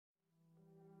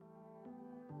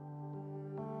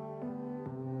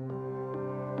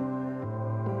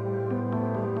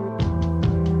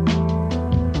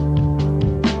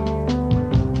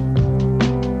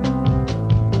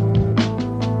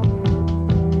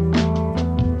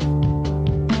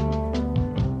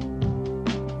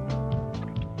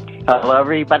Hello,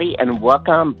 everybody, and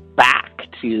welcome back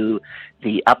to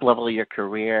the Uplevel Your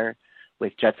Career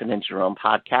with Judson and Jerome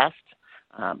podcast.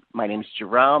 My name is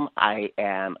Jerome. I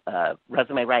am a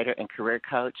resume writer and career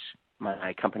coach.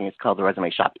 My company is called The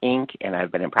Resume Shop, Inc., and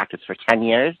I've been in practice for 10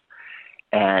 years.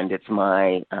 And it's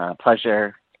my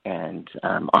pleasure and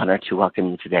honor to welcome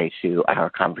you today to our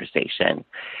conversation.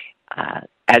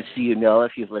 As you know,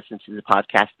 if you've listened to the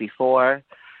podcast before,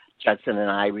 Judson and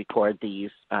I record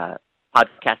these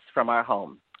podcasts from our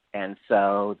home. And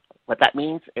so what that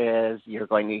means is you're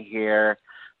likely to hear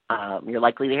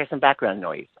some background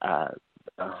noise,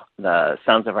 the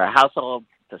sounds of our household,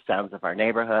 the sounds of our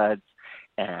neighborhoods.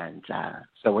 And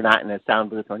so we're not in a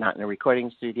sound booth, we're not in a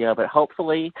recording studio, but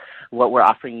hopefully what we're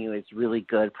offering you is really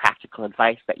good practical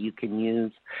advice that you can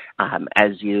use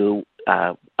as you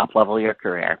uplevel your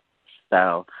career.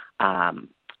 So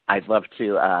I'd love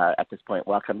to, at this point,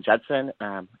 welcome Judson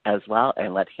as well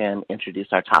and let him introduce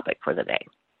our topic for the day.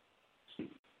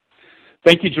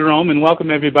 Thank you, Jerome, and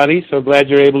welcome everybody. So glad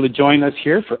you're able to join us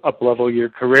here for Uplevel Your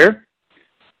Career.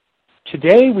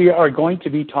 Today we are going to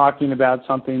be talking about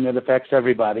something that affects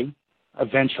everybody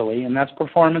eventually, and that's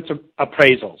performance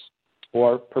appraisals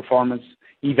or performance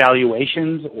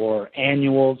evaluations or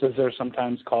annuals, as they're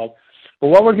sometimes called. But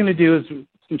what we're going to do is,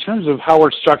 in terms of how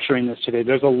we're structuring this today,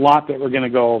 there's a lot that we're going to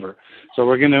go over. So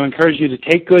we're going to encourage you to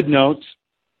take good notes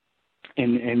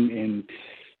and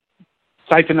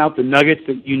siphon out the nuggets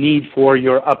that you need for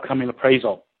your upcoming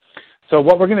appraisal. So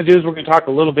what we're going to do is we're going to talk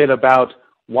a little bit about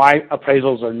why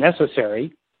appraisals are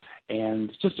necessary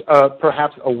and just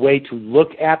perhaps a way to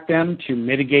look at them to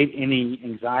mitigate any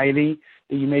anxiety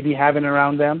that you may be having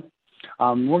around them.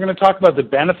 We're going to talk about the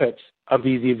benefits of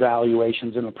these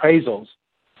evaluations and appraisals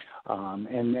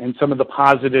and some of the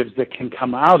positives that can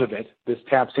come out of it. This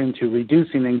taps into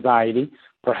reducing anxiety,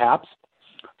 perhaps.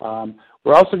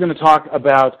 We're also going to talk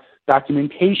about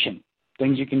documentation,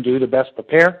 things you can do to best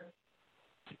prepare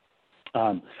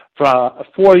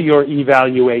for your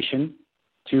evaluation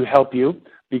to help you,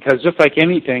 because just like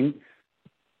anything,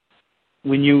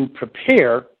 when you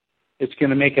prepare, it's going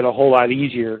to make it a whole lot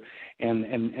easier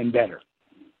and better.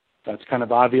 That's kind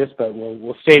of obvious, but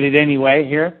we'll state it anyway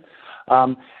here.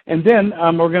 And then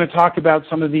we're going to talk about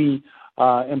some of the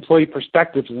employee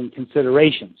perspectives and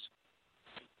considerations.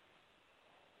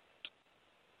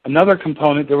 Another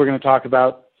component that we're going to talk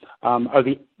about are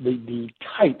the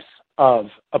types of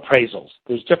appraisals.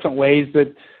 There's different ways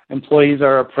that employees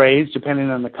are appraised depending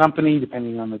on the company,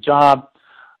 depending on the job.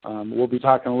 We'll be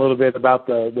talking a little bit about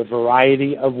the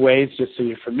variety of ways, just so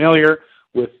you're familiar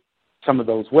with some of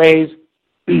those ways.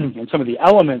 And some of the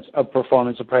elements of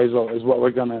performance appraisal is what we're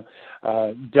going to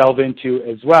delve into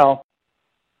as well.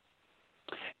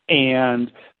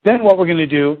 And then what we're going to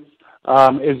do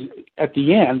is at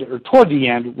the end, or toward the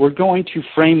end, we're going to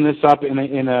frame this up in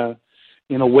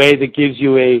a way that gives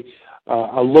you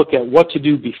a look at what to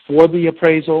do before the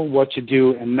appraisal, what to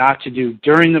do and not to do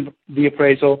during the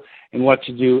appraisal, and what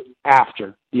to do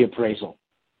after the appraisal.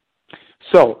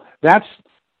 So that's,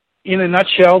 in a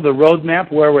nutshell, the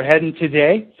roadmap where we're heading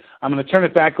today. I'm going to turn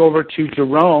it back over to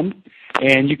Jerome,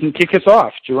 and you can kick us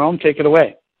off. Jerome, take it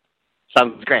away.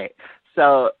 Sounds great.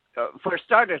 So for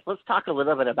starters, let's talk a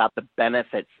little bit about the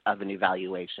benefits of an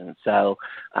evaluation. So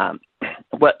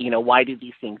why do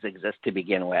these things exist to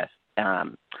begin with?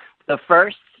 The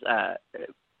first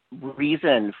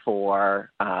reason for,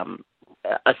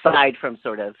 aside from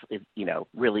sort of,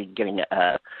 really getting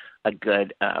a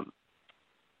good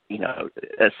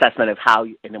assessment of how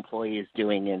an employee is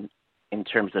doing in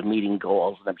terms of meeting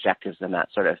goals and objectives and that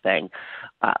sort of thing.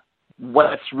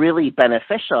 What's really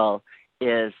beneficial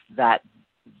is that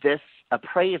this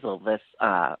appraisal, this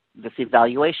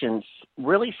evaluation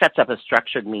really sets up a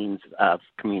structured means of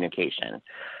communication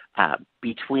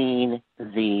between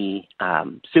the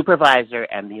supervisor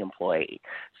and the employee.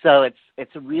 So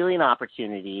it's really an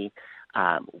opportunity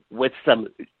with some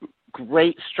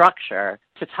great structure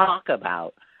to talk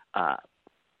about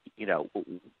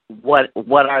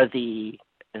what are the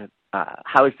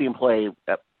how is the employee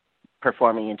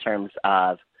performing in terms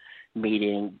of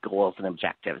meeting goals and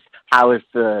objectives? How is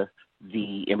the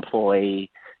employee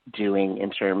doing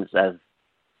in terms of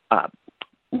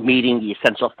meeting the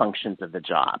essential functions of the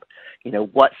job?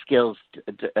 What skills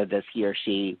does he or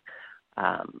she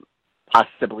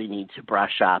possibly need to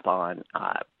brush up on?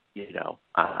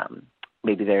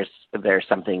 Maybe there's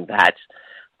something that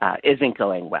isn't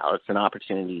going well. It's an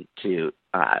opportunity to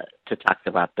talk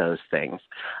about those things,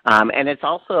 and it's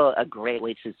also a great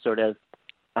way to sort of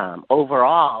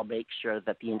overall make sure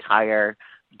that the entire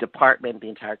department, the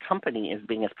entire company is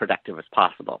being as productive as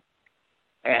possible.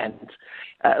 And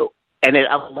and it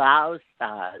allows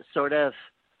sort of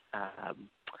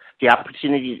the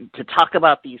opportunity to talk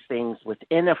about these things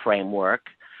within a framework,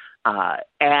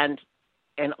 and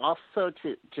also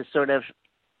to sort of,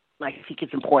 I think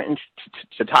it's important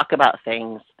to talk about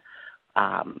things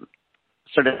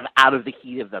sort of out of the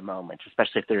heat of the moment,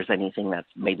 especially if there's anything that's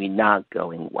maybe not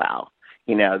going well.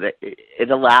 That it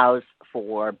allows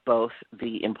for both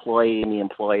the employee and the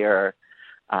employer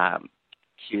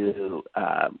to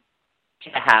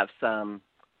have some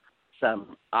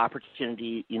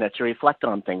opportunity, to reflect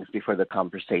on things before the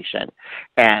conversation.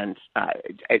 And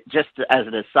just as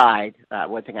an aside,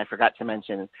 one thing I forgot to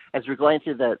mention, as we're going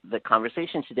through the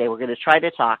conversation today, we're going to try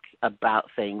to talk about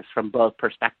things from both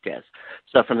perspectives.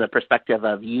 So from the perspective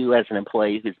of you as an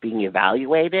employee who's being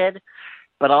evaluated,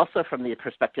 but also from the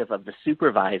perspective of the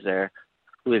supervisor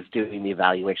who is doing the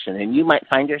evaluation. And you might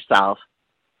find yourself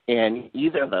in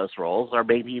either of those roles, or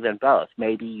maybe even both.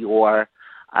 Maybe you're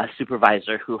a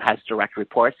supervisor who has direct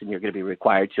reports and you're going to be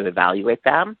required to evaluate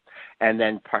them. And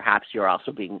then perhaps you're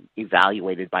also being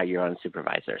evaluated by your own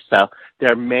supervisor. So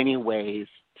there are many ways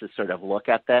to sort of look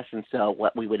at this. And so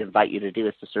what we would invite you to do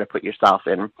is to sort of put yourself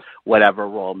in whatever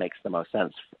role makes the most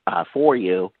sense for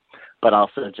you, but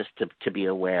also just to be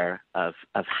aware of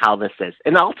how this is.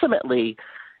 And ultimately,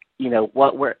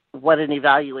 what an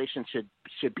evaluation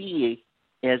should be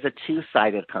is a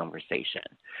two-sided conversation.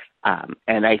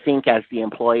 And I think as the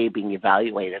employee being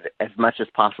evaluated, as much as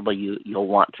possible, you'll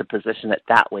want to position it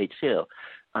that way too.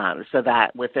 So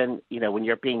that within, when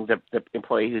you're being the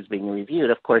employee who's being reviewed,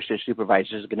 of course, your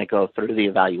supervisor is going to go through the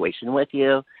evaluation with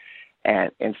you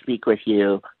and speak with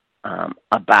you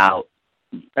about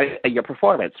your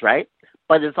performance, right?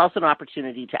 But it's also an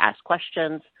opportunity to ask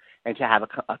questions and to have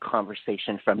a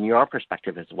conversation from your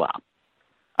perspective as well.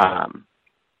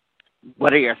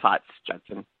 What are your thoughts,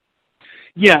 Judson?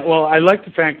 Yeah, well, I like the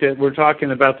fact that we're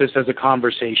talking about this as a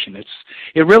conversation.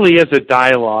 It really is a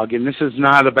dialogue, and this is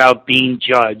not about being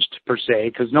judged per se,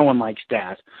 because no one likes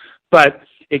that. But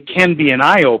it can be an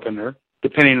eye-opener,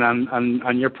 depending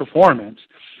on your performance.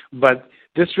 But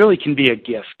this really can be a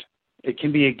gift. It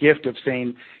can be a gift of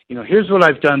saying, here's what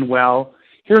I've done well,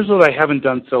 here's what I haven't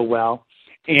done so well,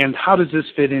 and how does this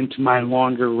fit into my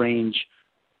longer-range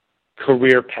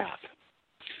career path?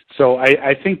 So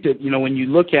I think that, when you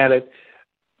look at it,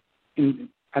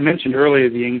 I mentioned earlier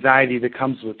the anxiety that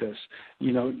comes with this.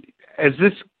 As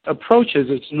this approaches,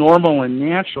 it's normal and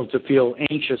natural to feel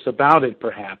anxious about it,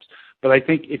 perhaps. But I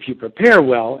think if you prepare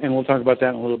well, and we'll talk about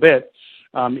that in a little bit,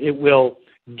 it will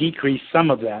decrease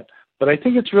some of that. But I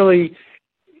think it's really,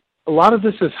 a lot of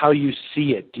this is how you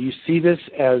see it. Do you see this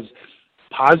as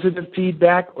positive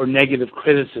feedback or negative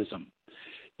criticism?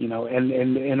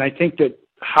 And I think that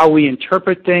how we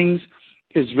interpret things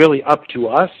is really up to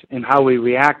us, and how we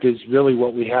react is really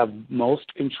what we have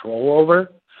most control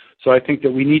over. So I think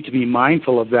that we need to be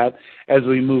mindful of that as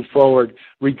we move forward,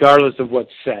 regardless of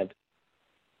what's said.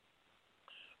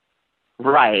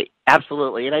 Right,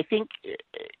 absolutely. And I think,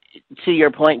 to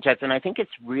your point, Judson, I think it's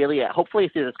really, hopefully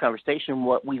through this conversation,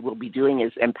 what we will be doing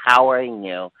is empowering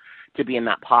you to be in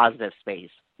that positive space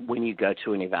when you go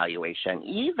to an evaluation,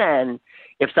 even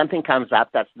if something comes up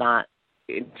that's not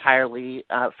entirely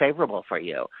favorable for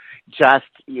you. Just,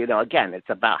 again, it's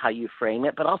about how you frame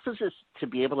it, but also just to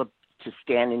be able to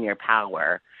stand in your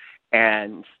power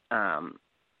and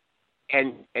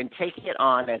take it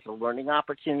on as a learning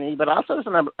opportunity, but also as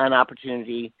an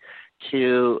opportunity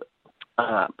to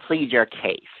plead your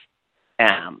case.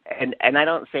 And I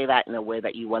don't say that in a way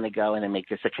that you want to go in and make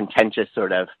this a contentious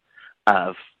sort of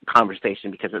conversation,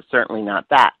 because it's certainly not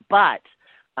that. But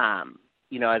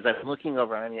as I'm looking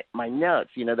over my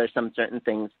notes, there's some certain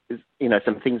things,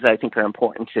 some things that I think are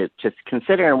important to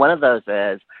consider. And one of those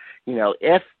is,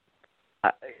 if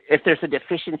there's a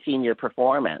deficiency in your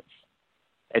performance,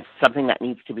 it's something that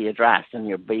needs to be addressed, and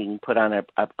you're being put on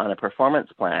a performance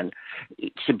plan,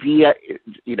 to be,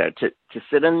 to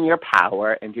sit in your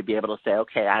power and to be able to say,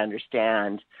 okay, I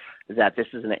understand that this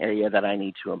is an area that I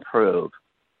need to improve.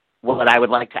 What I would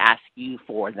like to ask you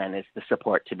for then is the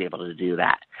support to be able to do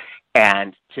that,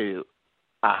 and to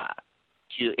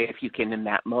if you can in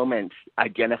that moment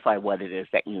identify what it is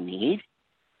that you need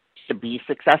to be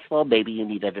successful. Maybe you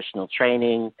need additional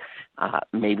training.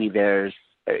 Maybe there's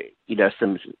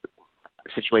some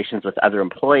situations with other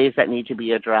employees that need to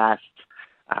be addressed.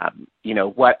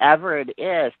 Whatever it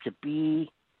is, to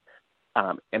be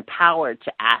empowered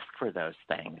to ask for those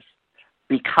things,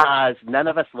 because none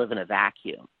of us live in a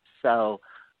vacuum. So,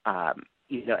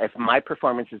 if my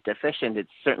performance is deficient,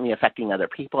 it's certainly affecting other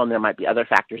people, and there might be other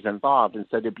factors involved. And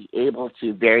so to be able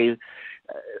to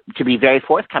be very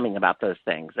forthcoming about those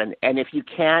things. And if you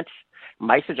can't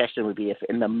my suggestion would be if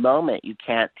in the moment you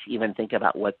can't even think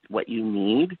about what you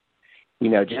need,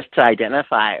 just to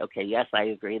identify, okay, yes, I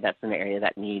agree, that's an area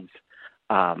that needs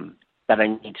that I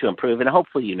need to improve, and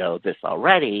hopefully you know this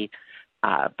already.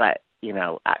 But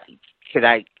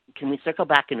can we circle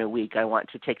back in a week? I want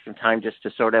to take some time just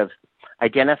to sort of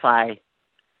identify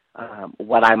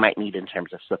what I might need in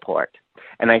terms of support.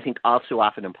 And I think all too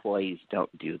often employees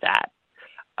don't do that.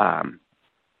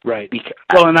 Right.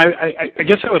 Well, and I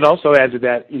guess I would also add to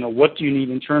that, what do you need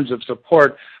in terms of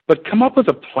support, but come up with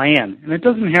a plan. And it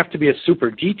doesn't have to be a super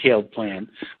detailed plan,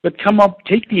 but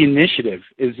take the initiative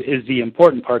is the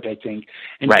important part, I think,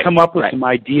 and come up with some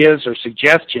ideas or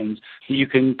suggestions that you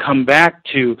can come back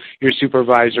to your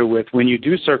supervisor with when you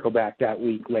do circle back that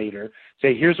week later.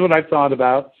 Say, here's what I've thought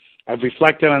about. I've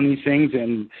reflected on these things,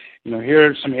 and here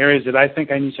are some areas that I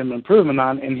think I need some improvement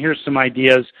on, and here's some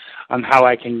ideas on how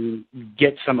I can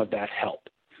get some of that help.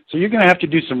 So you're going to have to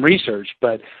do some research,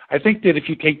 but I think that if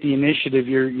you take the initiative,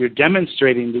 you're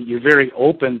demonstrating that you're very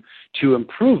open to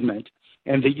improvement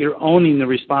and that you're owning the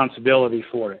responsibility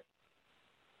for it.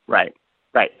 Right.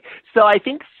 So I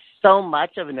think so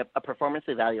much of a performance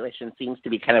evaluation seems to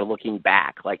be kind of looking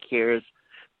back, like here's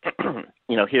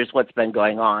what's been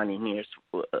going on, and here's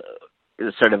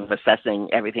sort of assessing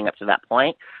everything up to that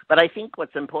point. But I think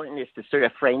what's important is to sort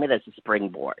of frame it as a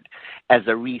springboard, as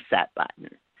a reset button,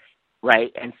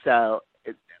 right? And so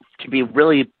to be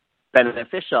really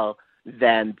beneficial,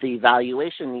 then the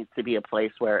evaluation needs to be a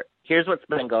place where here's what's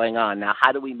been going on. Now,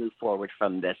 how do we move forward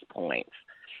from this point?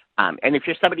 And if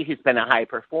you're somebody who's been a high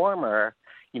performer,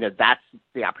 that's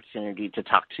the opportunity to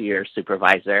talk to your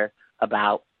supervisor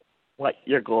about what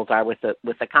your goals are with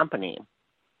the company.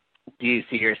 Do you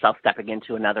see yourself stepping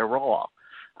into another role?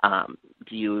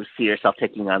 Do you see yourself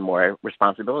taking on more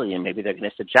responsibility? And maybe they're going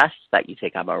to suggest that you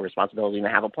take on more responsibility and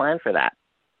have a plan for that.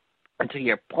 And to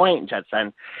your point,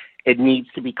 Judson, it needs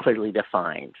to be clearly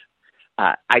defined.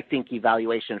 I think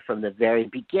evaluation from the very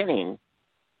beginning,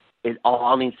 it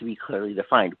all needs to be clearly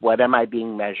defined. What am I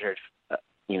being measured,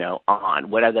 on?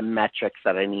 What are the metrics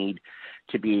that I need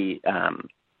to be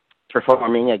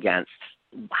performing against?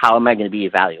 How am I going to be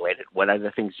evaluated? What are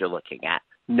the things you're looking at?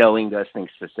 Knowing those things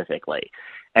specifically.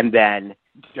 And then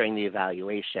during the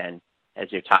evaluation,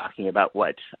 as you're talking about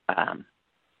what,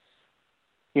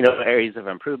 areas of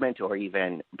improvement or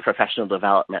even professional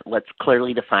development, let's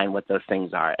clearly define what those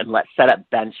things are, and let's set up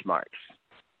benchmarks.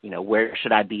 Where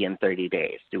should I be in 30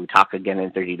 days? Do we talk again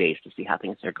in 30 days to see how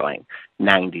things are going?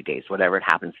 90 days, whatever it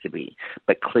happens to be,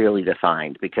 but clearly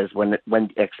defined. Because when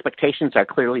expectations are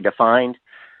clearly defined,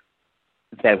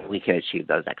 then we can achieve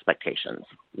those expectations.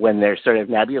 When they're sort of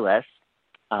nebulous,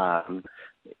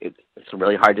 it's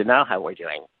really hard to know how we're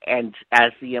doing. And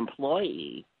as the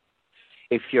employee,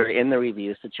 if you're in the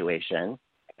review situation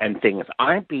and things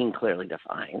aren't being clearly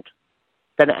defined,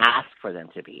 then ask for them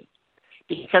to be.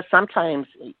 Because sometimes,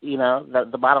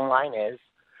 the bottom line is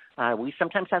we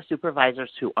sometimes have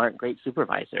supervisors who aren't great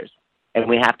supervisors, and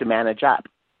we have to manage up.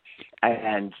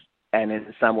 And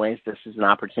in some ways, this is an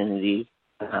opportunity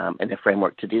and a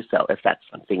framework to do so if that's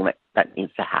something that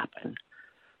needs to happen.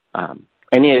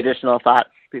 Any additional thoughts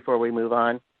before we move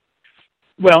on?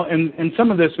 Well, and some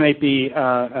of this may be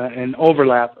an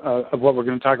overlap of what we're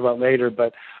going to talk about later,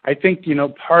 but I think,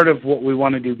 part of what we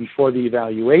want to do before the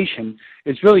evaluation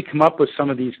is really come up with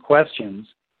some of these questions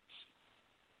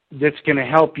that's going to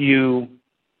help you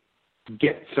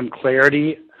get some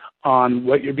clarity on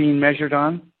what you're being measured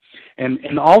on,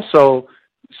 and also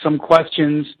some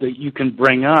questions that you can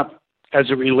bring up as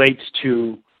it relates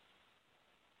to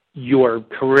your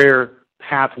career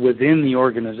path within the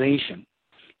organization.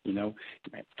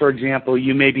 For example,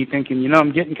 you may be thinking,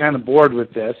 I'm getting kind of bored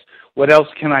with this. What else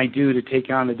can I do to take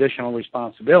on additional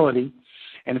responsibility?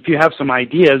 And if you have some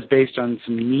ideas based on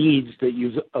some needs that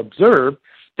you've observed,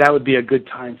 that would be a good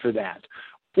time for that.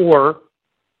 Or,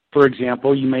 for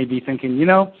example, you may be thinking,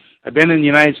 I've been in the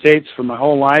United States for my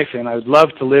whole life, and I would love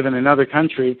to live in another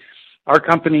country. Our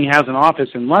company has an office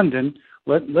in London.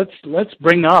 Let's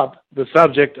bring up the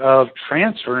subject of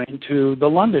transferring to the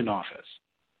London office,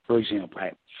 for example.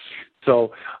 Right.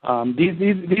 So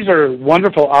these are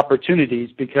wonderful opportunities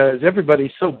because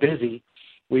everybody's so busy,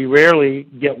 we rarely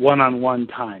get one-on-one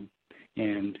time.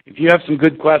 And if you have some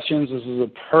good questions, this is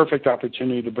a perfect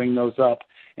opportunity to bring those up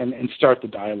and start the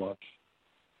dialogue.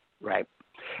 Right.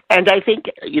 And I think,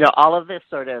 all of this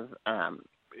sort of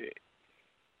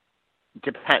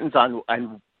depends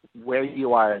on where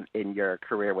you are in your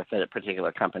career with a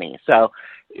particular company. So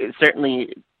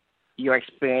certainly your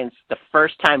experience the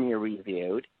first time you're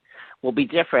reviewed will be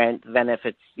different than if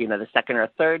it's, the second or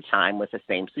third time with the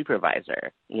same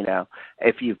supervisor.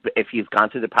 If you've gone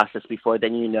through the process before,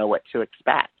 then you know what to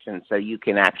expect. And so you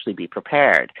can actually be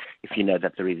prepared if you know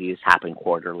that the reviews happen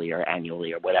quarterly or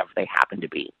annually or whatever they happen to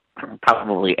be.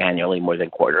 Probably annually more than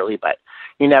quarterly, but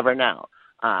you never know.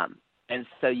 And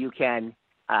so you can,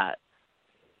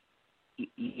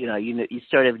 you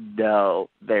sort of know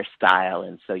their style,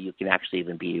 and so you can actually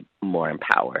even be more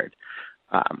empowered.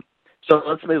 So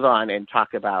let's move on and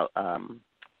talk about,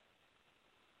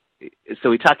 so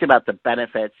we talked about the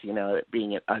benefits,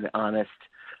 being an honest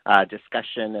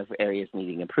discussion of areas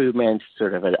needing improvement,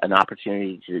 sort of an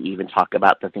opportunity to even talk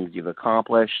about the things you've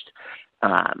accomplished.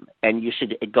 And you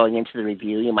should, going into the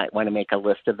review, you might want to make a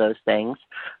list of those things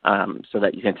so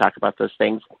that you can talk about those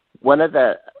things. One of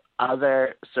the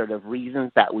other sort of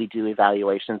reasons that we do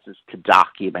evaluations is to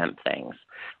document things.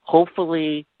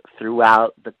 Hopefully,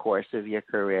 throughout the course of your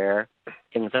career,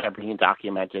 things are being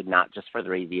documented, not just for the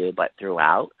review, but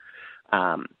throughout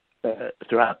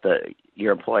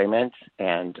your employment.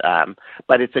 And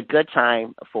but it's a good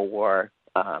time for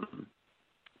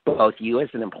both you as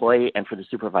an employee and for the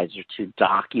supervisor to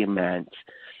document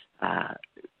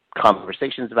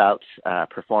conversations about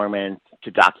performance,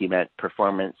 to document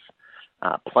performance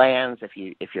plans. If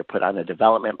you're put on a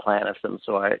development plan of some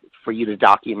sort, for you to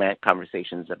document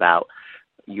conversations about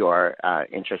your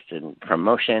interest in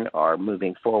promotion or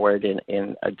moving forward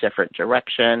in a different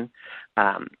direction.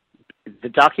 The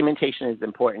documentation is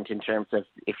important in terms of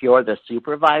if you're the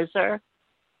supervisor,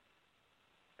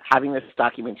 having this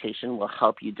documentation will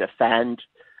help you defend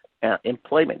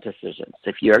employment decisions.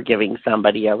 If you're giving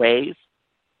somebody a raise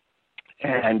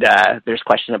and there's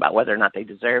question about whether or not they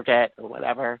deserved it or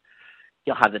whatever,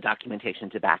 you'll have the documentation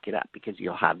to back it up because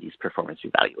you'll have these performance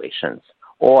evaluations.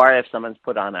 Or if someone's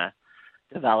put on a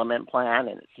development plan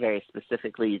and it's very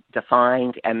specifically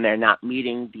defined and they're not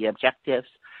meeting the objectives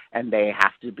and they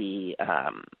have to be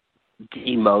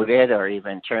demoted or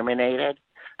even terminated,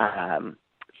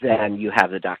 then you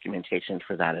have the documentation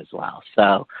for that as well.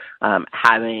 So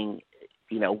having,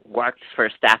 worked for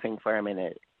a staffing firm in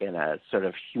a sort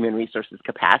of human resources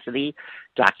capacity,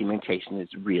 documentation is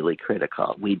really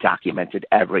critical. We documented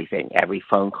everything, every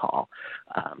phone call,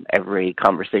 every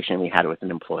conversation we had with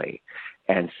an employee.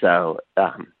 And so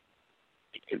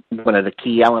one of the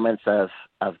key elements of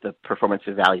the performance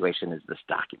evaluation is this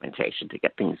documentation to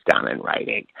get things done in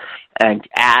writing. And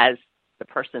as the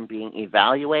person being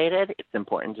evaluated, it's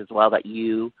important as well that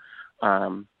you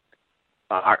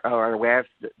are aware of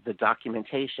the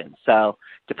documentation. So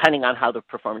depending on how the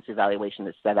performance evaluation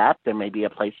is set up, there may be a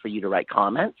place for you to write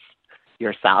comments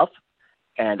yourself,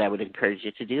 and I would encourage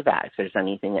you to do that. If there's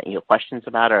anything that you have questions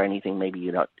about or anything maybe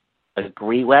you don't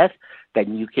agree with,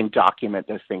 then you can document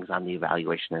those things on the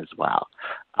evaluation as well.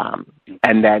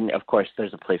 And then, of course,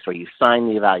 there's a place where you sign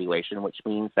the evaluation, which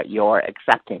means that you're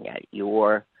accepting it.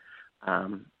 You're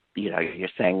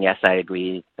saying, yes, I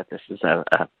agree that this is an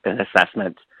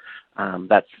assessment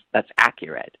that's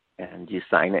accurate, and you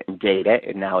sign it and date it,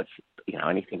 and now it's,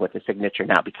 anything with a signature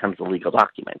now becomes a legal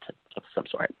document of some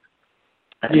sort.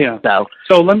 Yeah.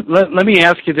 So let me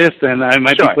ask you this then. I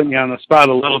might be putting you on the spot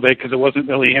a little bit because it wasn't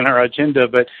really in our agenda,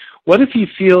 but what if you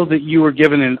feel that you were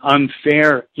given an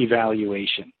unfair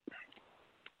evaluation?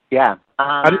 Yeah.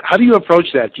 How do you approach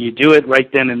that? Do you do it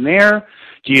right then and there?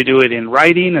 Do you do it in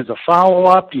writing as a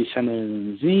follow-up? Do you send it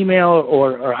in an email?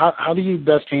 Or how do you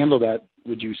best handle that,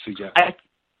 would you suggest? I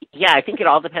think it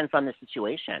all depends on the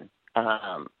situation,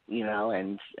 and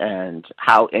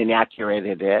how inaccurate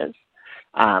it is.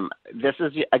 This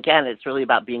is, again, it's really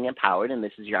about being empowered, and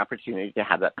this is your opportunity to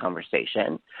have that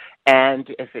conversation. And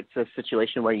if it's a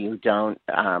situation where you don't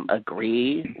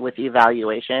agree with the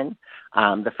evaluation,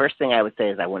 the first thing I would say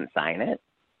is I wouldn't sign it.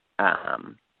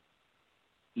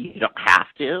 You don't have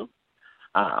to.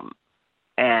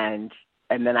 And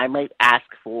then I might ask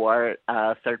for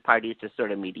a third party to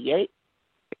sort of mediate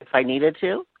if I needed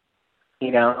to.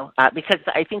 Because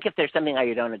I think if there's something that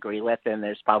you don't agree with, then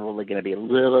there's probably going to be a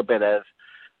little bit of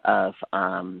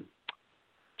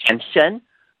tension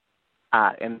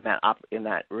in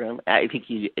that room. I think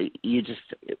you just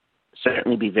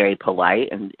certainly be very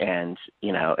polite, and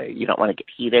you don't want to get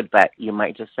heated, but you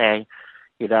might just say,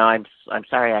 I'm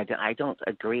sorry, I don't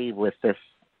agree with this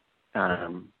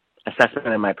assessment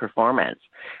of my performance,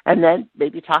 and then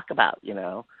maybe talk about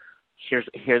here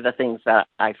are the things that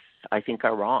I think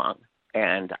are wrong.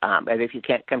 And if you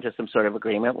can't come to some sort of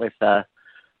agreement with the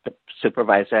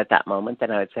supervisor at that moment,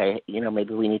 then I would say,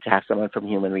 maybe we need to have someone from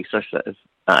Human Resources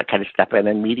kind of step in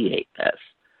and mediate this.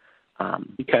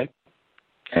 Okay.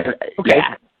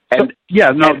 Yeah. And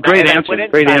great answer.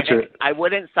 Great answer. I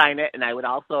wouldn't sign it, and I would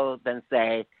also then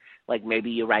say, like,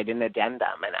 maybe you write an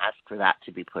addendum and ask for that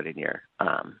to be put in your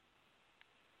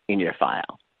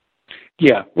file.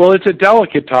 Yeah, well, it's a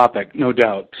delicate topic, no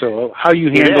doubt. So how you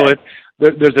handle it,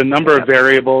 there's a number of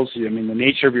variables. I mean, the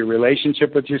nature of your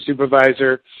relationship with your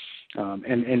supervisor,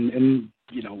 and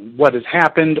you know, what has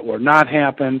happened or not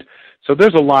happened. So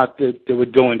there's a lot that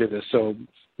would go into this. So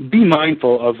be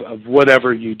mindful of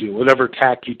whatever you do, whatever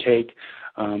tack you take,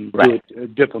 do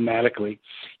it diplomatically.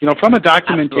 You know, from a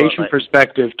documentation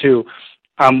perspective too,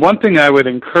 one thing I would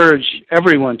encourage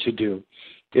everyone to do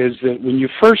is that when you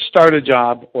first start a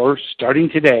job or starting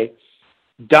today,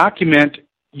 document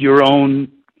your own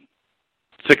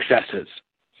successes.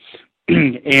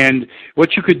 And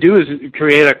what you could do is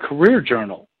create a career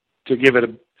journal, to give it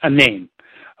a name,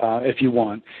 if you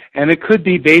want. And it could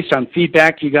be based on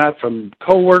feedback you got from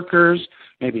coworkers,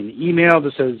 maybe an email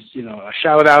that says, you know, a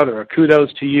shout out or a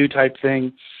kudos to you type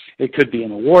thing. It could be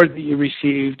an award that you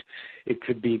received. It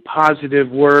could be positive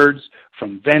words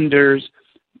from vendors.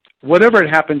 Whatever it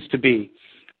happens to be,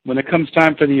 when it comes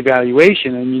time for the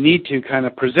evaluation and you need to kind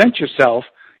of present yourself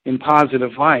in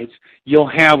positive lights, you'll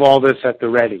have all this at the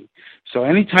ready. So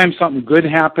anytime something good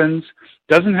happens,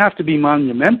 doesn't have to be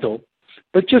monumental,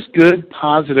 but just good,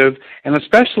 positive, and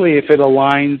especially if it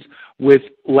aligns with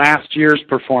last year's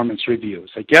performance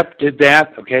reviews. Like, yep, did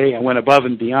that, okay, I went above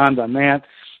and beyond on that.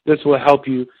 This will help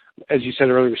you, as you said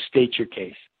earlier, state your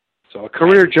case. So a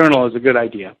career journal is a good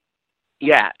idea.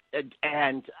 Yeah,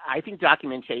 and I think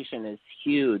documentation is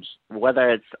huge, whether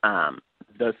it's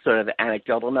those sort of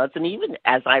anecdotal notes. And even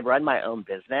as I run my own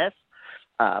business,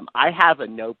 I have a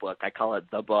notebook. I call it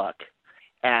The Book.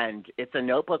 And it's a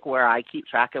notebook where I keep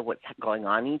track of what's going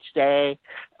on each day,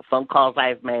 phone calls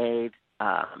I've made,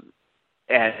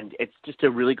 and it's just a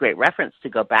really great reference to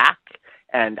go back.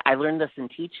 And I learned this in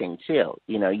teaching, too.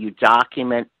 You know, you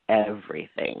document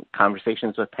everything,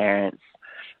 conversations with parents,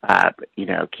 you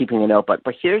know, keeping a notebook.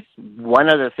 But here's one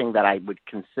other thing that I would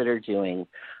consider doing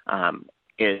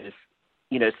is,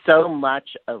 you know, so much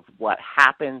of what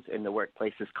happens in the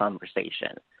workplace is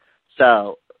conversation.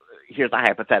 So here's a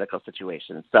hypothetical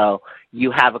situation. So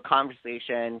you have a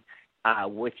conversation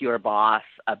with your boss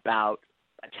about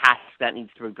a task that needs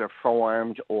to be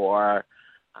performed or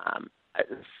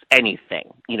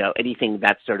anything, you know, anything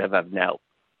that's sort of note.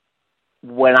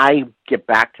 When I get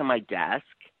back to my desk,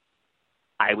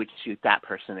 I would shoot that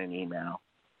person an email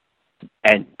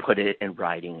and put it in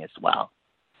writing as well.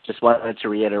 Just wanted to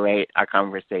reiterate our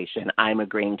conversation. I'm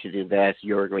agreeing to do this.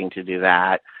 You're agreeing to do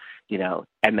that, you know,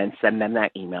 and then send them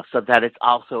that email so that it's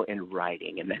also in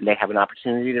writing, and then they have an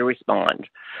opportunity to respond,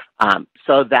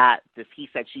 so that this he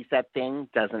said, she said thing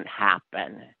doesn't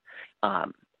happen.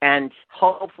 And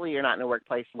hopefully you're not in a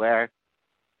workplace where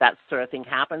that sort of thing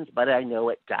happens, but I know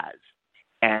it does.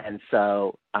 And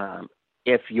so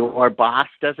if your boss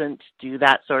doesn't do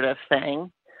that sort of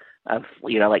thing, of,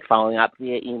 you know, like following up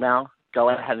via email, go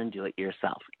ahead and do it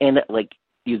yourself. And like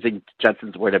using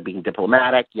Judson's word of being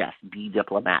diplomatic, yes, be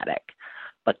diplomatic,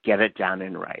 but get it down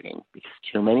in writing, because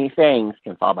too many things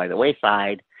can fall by the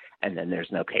wayside and then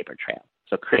there's no paper trail.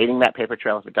 So creating that paper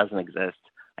trail, if it doesn't exist,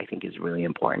 I think is really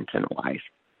important and wise.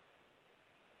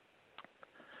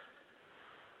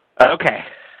 Okay.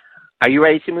 Are you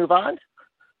ready to move on?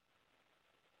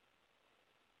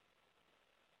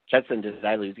 Judson, did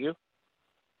I lose you?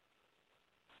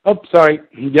 Oh, sorry.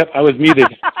 Yep, I was muted.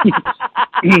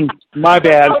 My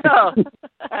bad. Oh,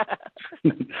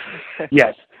 no.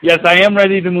 Yes, I am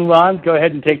ready to move on. Go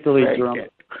ahead and take the lead, Jerome.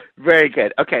 Very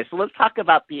good. Okay, so let's talk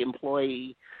about the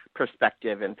employee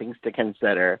perspective and things to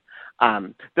consider.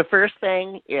 The first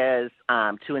thing is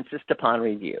to insist upon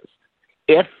reviews.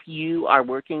 If you are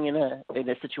working in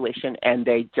a situation and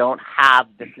they don't have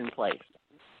this in place,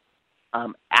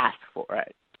 ask for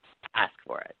it. Ask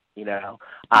for it. You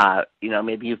know,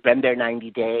 maybe you've been there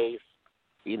 90 days,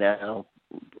 you know,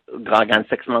 gone on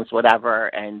 6 months, whatever,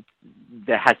 and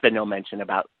there has been no mention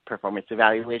about performance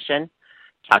evaluation.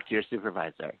 Talk to your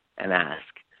supervisor and ask,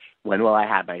 when will I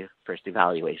have my first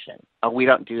evaluation? Oh, we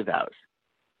don't do those.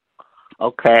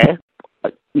 Okay.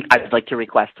 I'd like to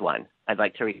request one. I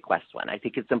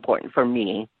think it's important for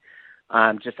me.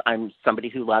 I'm somebody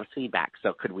who loves feedback,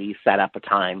 so could we set up a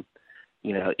time,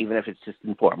 you know, even if it's just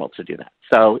informal, to do that?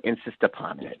 So insist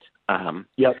upon it.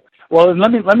 Yep. Well,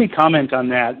 let me comment on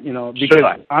that, you know, because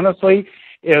honestly,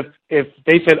 if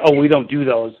they said, oh, we don't do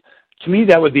those, to me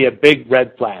that would be a big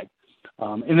red flag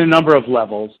in a number of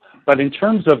levels. But in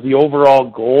terms of the overall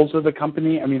goals of the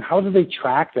company, I mean, how do they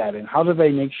track that, and how do they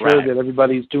make sure that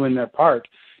everybody's doing their part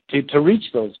to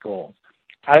reach those goals?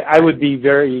 I would be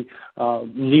very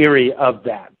leery of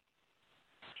that.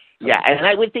 Yeah, and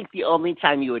I would think the only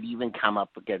time you would even come up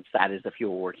against that is if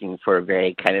you were working for a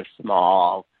very kind of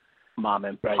small mom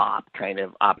and pop kind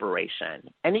of operation,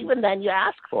 and even then you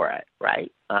ask for it,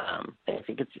 right? I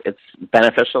think it's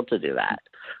beneficial to do that.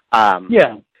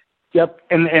 Yep.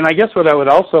 And I guess what I would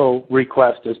also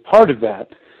request as part of that,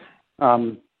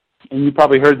 and you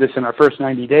probably heard this in our first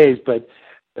 90 days, but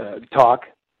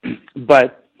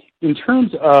but in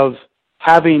terms of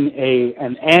having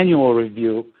an annual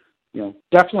review,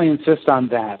 definitely insist on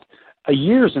that. A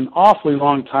year is an awfully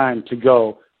long time to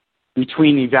go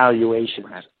between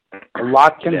evaluations. A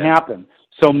lot can happen.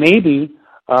 So maybe,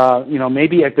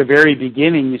 maybe at the very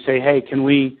beginning you say, hey, can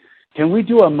we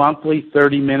do a monthly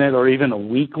 30-minute or even a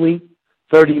weekly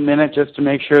 30-minute just to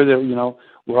make sure that,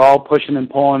 we're all pushing and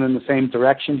pulling in the same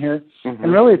direction here? Mm-hmm.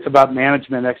 And really it's about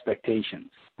managing expectations.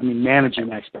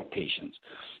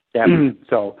 Yeah.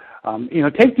 So,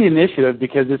 take the initiative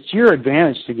because it's to your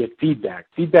advantage to get feedback.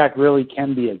 Feedback really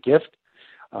can be a gift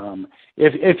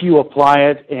if you apply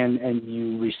it and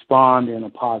you respond in a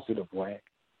positive way.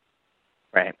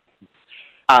 Right.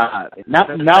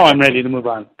 Now I'm ready to move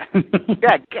on.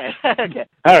 Good.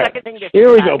 All right.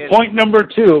 Here we go. Point number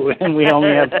 2, and we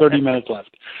only have 30 minutes left.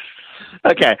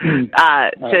 Okay.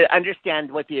 To understand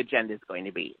what the agenda is going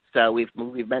to be. So we've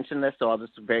mentioned this, so I'll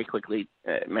just very quickly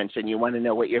mention you want to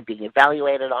know what you're being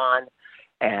evaluated on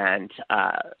and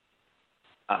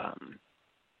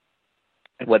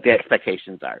what the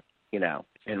expectations are,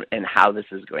 and how this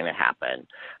is going to happen.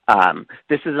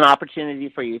 This is an opportunity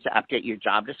for you to update your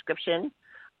job description.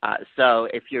 So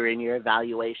if you're in your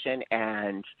evaluation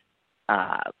and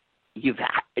you've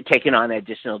taken on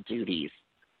additional duties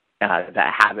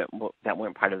that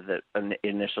weren't part of the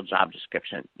initial job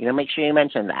description, make sure you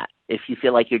mention that. If you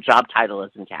feel like your job title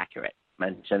isn't accurate,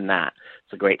 mention that.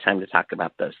 It's a great time to talk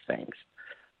about those things.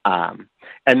 And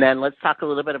then let's talk a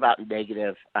little bit about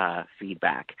negative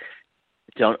feedback.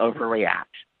 Don't overreact.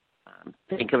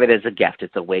 Think of it as a gift.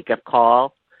 It's a wake-up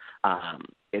call.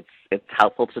 It's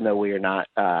helpful to know where you're not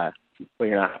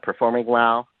performing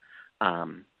well,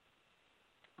 and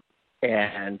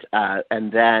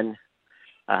then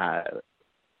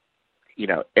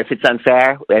if it's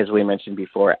unfair, as we mentioned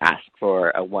before, ask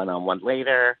for a one-on-one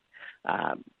later.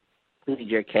 Plead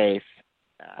your case.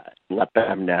 Let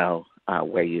them know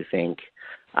where you think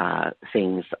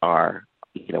things are,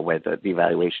 where the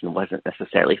evaluation wasn't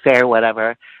necessarily fair,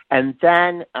 whatever. And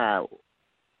then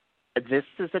this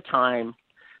is a time.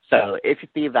 So if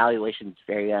the evaluation is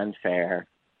very unfair,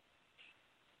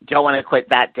 don't want to quit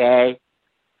that day.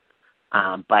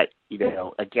 But,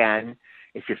 again,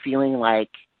 if you're feeling like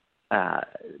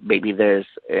maybe there's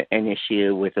an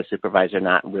issue with a supervisor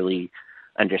not really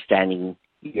understanding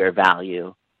your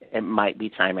value, it might be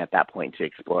time at that point to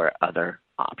explore other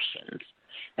options.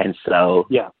 And so,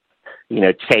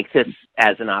 take this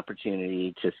as an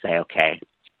opportunity to say, okay,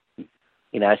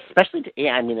 especially,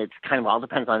 it kind of all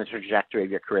depends on the trajectory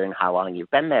of your career and how long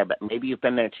you've been there, but maybe you've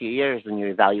been there 2 years and your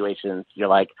evaluations, you're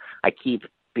like, I keep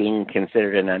being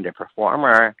considered an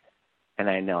underperformer, and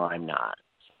I know I'm not.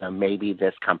 So maybe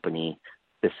this company,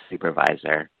 this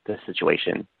supervisor, this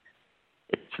situation,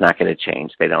 it's not going to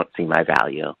change. They don't see my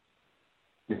value.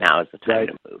 Now is the time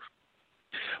to move.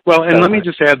 Well, and let me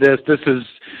just add this. This is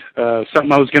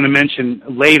something I was going to mention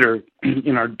later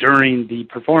during the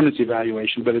performance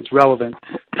evaluation, but it's relevant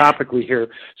topically here.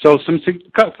 So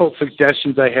couple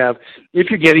suggestions I have. If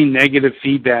you're getting negative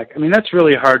feedback, that's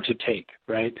really hard to take,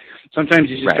 right? Sometimes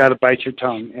you just got to bite your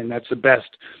tongue, and that's the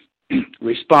best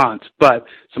response. But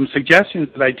some suggestions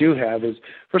that I do have is,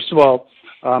 first of all,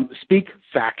 speak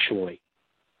factually.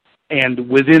 And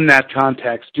within that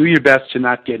context, do your best to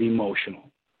not get emotional,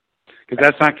 because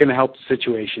that's not going to help the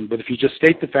situation. But if you just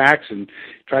state the facts and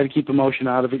try to keep emotion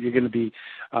out of it, you're going to be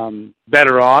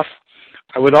better off.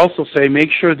 I would also say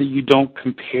make sure that you don't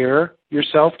compare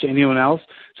yourself to anyone else,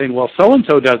 saying, well,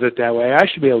 so-and-so does it that way, I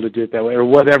should be able to do it that way, or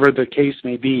whatever the case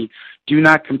may be. Do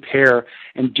not compare,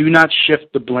 and do not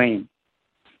shift the blame.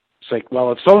 It's like,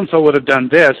 well, if so-and-so would have done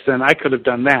this, then I could have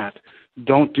done that.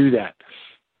 Don't do that,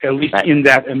 at least in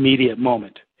that immediate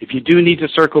moment. If you do need to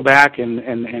circle back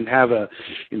and have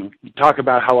talk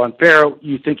about how unfair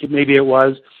you think maybe it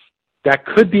was, that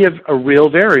could be a real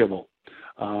variable,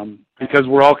 because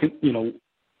we're all,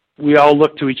 we all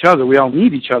look to each other. We all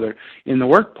need each other in the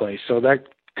workplace. So that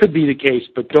could be the case,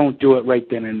 but don't do it right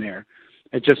then and there.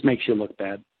 It just makes you look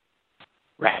bad.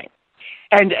 Right.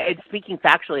 And speaking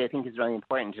factually, I think is really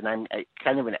important. And I'm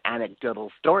kind of an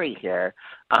anecdotal story here.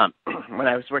 When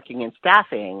I was working in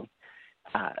staffing,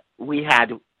 we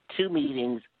had 2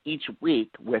 meetings each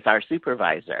week with our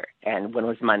supervisor, and one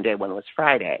was Monday, one was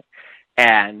Friday.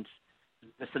 And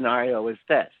the scenario was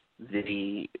this.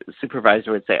 the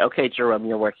supervisor would say, okay, Jerome,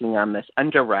 you're working on this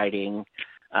underwriting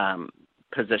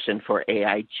position for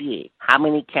AIG. How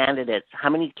many candidates are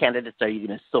you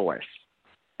going to source?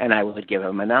 And I would give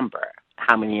him a number.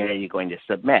 How many are you going to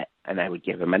submit? And I would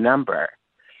give him a number.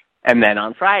 And then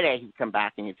on Friday, he'd come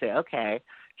back and he'd say, okay,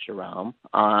 Jerome,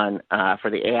 for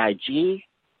the AIG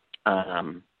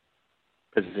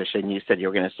position, you said you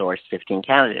were going to source 15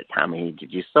 candidates. How many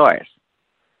did you source?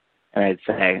 And I'd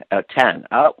say, 10.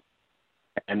 Oh.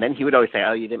 And then he would always say,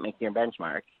 oh, you didn't make your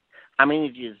benchmark. How many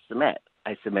did you submit?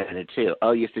 I submitted 2.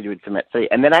 Oh, you said you would submit 3.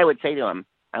 And then I would say to him,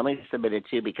 I only submitted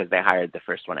 2 because they hired the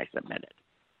first one I submitted.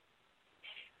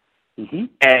 Mm-hmm.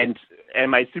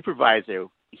 And my supervisor,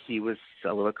 he was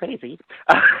a little crazy.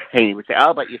 And he would say,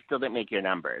 oh, but you still didn't make your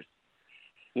numbers.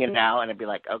 And I'd be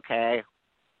like, okay,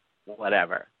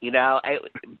 whatever.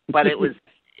 But it was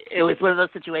one of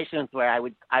those situations where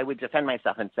I would defend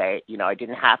myself and say, I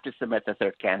didn't have to submit the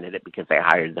third candidate because they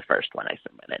hired the first one I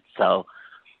submitted. So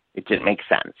it didn't make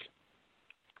sense.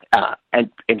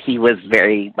 And he was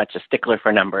very much a stickler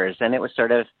for numbers, and it was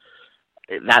sort of,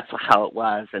 that's how it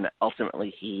was. And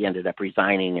ultimately he ended up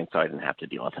resigning, and so I didn't have to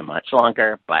deal with him much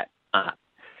longer. But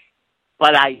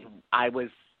I was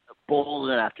bold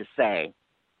enough to say,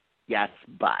 yes,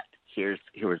 but here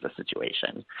was the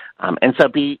situation. And so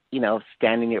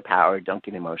stand in your power, don't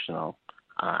get emotional,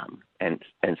 and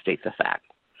state the fact.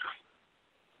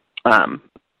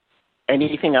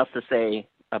 Anything else to say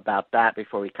about that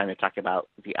before we kind of talk about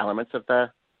the elements of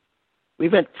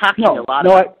we've been talking a lot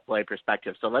about employee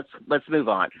perspective, so let's move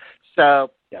on.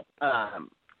 So,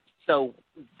 so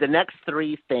the next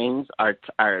 3 things are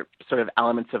sort of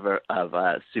elements of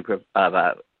a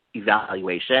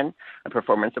evaluation, a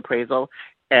performance appraisal.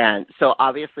 And so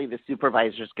obviously the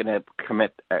supervisor is going to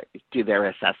do their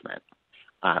assessment.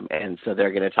 And so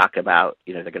they're going to talk about,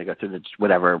 they're going to go through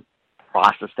whatever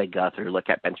process they go through, look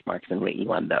at benchmarks and rate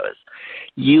you on those.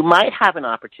 You might have an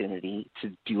opportunity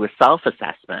to do a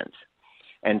self-assessment.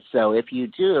 And so if you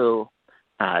do,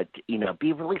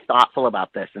 be really thoughtful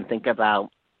about this and think about,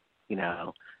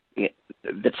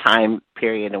 the time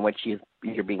period in which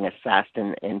you're being assessed,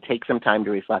 and take some time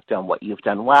to reflect on what you've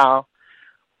done well,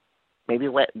 maybe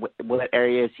what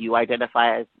areas you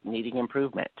identify as needing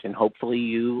improvement, and hopefully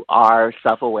you are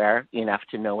self-aware enough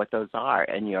to know what those are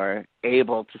and you're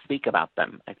able to speak about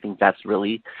them. I think that's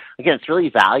really, again, it's really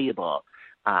valuable.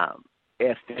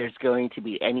 If there's going to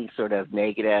be any sort of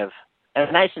negative,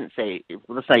 and I shouldn't say,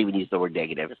 let's not even use the word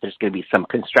negative, if there's going to be some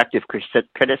constructive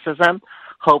criticism,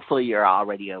 hopefully you're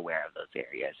already aware of those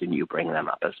areas and you bring them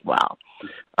up as well.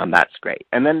 That's great.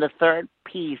 And then the third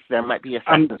piece, there might be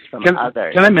assessments from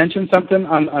others. Can I mention something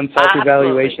on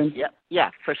self-evaluation? Yeah,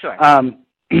 for sure.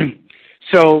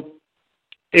 So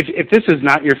if this is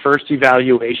not your first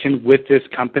evaluation with this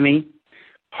company,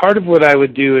 part of what I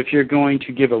would do if you're going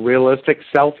to give a realistic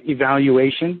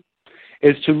self-evaluation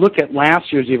is to look at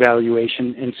last year's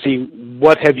evaluation and see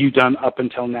what have you done up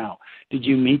until now. Did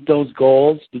you meet those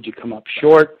goals? Did you come up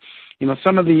short?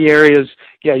 Some of the areas,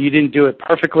 you didn't do it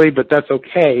perfectly, but that's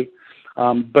okay.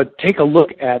 But take a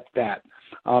look at that.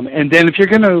 And then if you're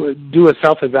going to do a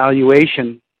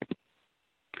self-evaluation,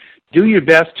 do your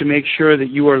best to make sure that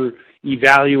you are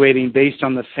evaluating based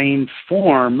on the same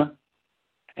form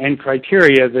and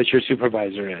criteria that your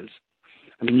supervisor is.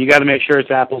 You got to make sure it's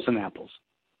apples and apples.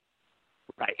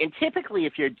 Right, and typically,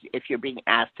 if you're being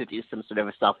asked to do some sort of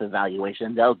a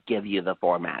self-evaluation, they'll give you the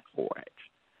format for it,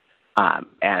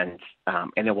 and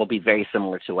it will be very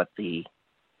similar to what the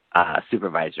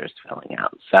supervisor is filling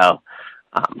out. So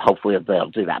hopefully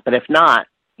they'll do that. But if not,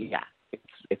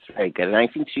 it's very good. And I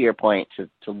think to your point,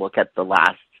 to look at the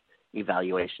last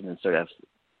evaluation and sort of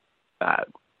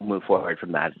move forward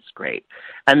from that is great.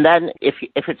 And then if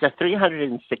it's a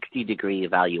 360-degree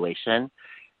evaluation,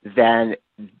 then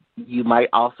you might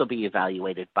also be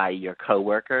evaluated by your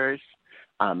coworkers,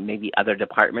 maybe other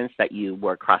departments that you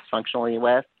work cross-functionally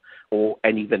with,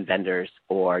 and even vendors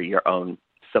or your own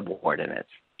subordinates.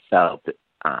 So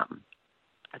a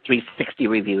 360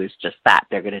 review is just that.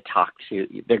 They're going to talk to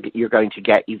you. You're going to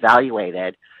get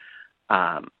evaluated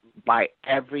by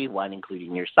everyone,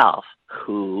 including yourself,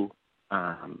 who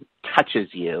touches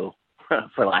you,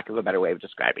 for lack of a better way of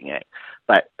describing it,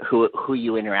 but who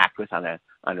you interact with on a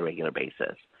regular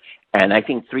basis. And I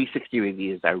think 360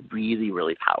 reviews are really,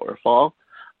 really powerful,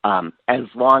 as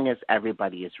long as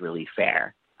everybody is really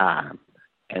fair.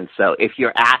 And so if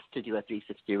you're asked to do a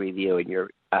 360 review and you're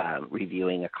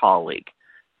reviewing a colleague,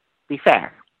 be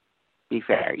fair. Be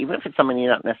fair. Even if it's someone you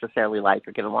don't necessarily like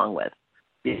or get along with,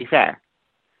 be fair.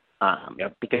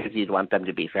 Because you'd want them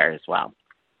to be fair as well.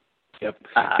 Yep.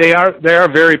 They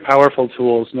are very powerful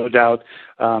tools, no doubt.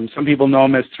 Some people know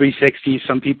them as 360.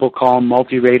 Some people call them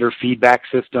multi-rater feedback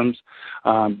systems,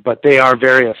 but they are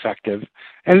very effective.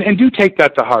 And do take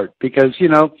that to heart because,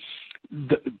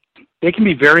 they can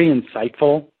be very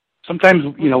insightful.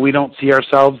 Sometimes, we don't see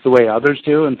ourselves the way others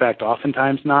do. In fact,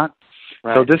 oftentimes not.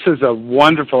 Right. So this is a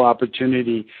wonderful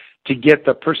opportunity to get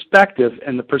the perspective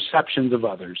and the perceptions of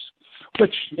others,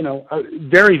 which, are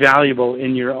very valuable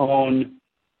in your own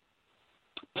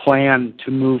plan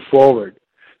to move forward.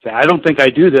 Say, I don't think I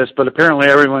do this, but apparently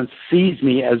everyone sees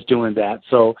me as doing that,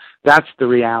 so that's the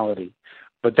reality.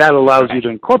 But that allows you to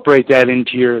incorporate that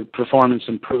into your performance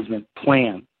improvement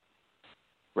plan.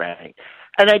 Right.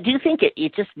 And I do think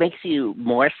it just makes you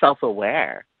more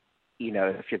self-aware,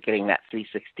 if you're getting that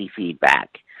 360 feedback,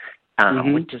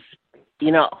 which is,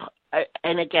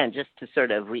 and again, just to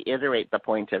sort of reiterate the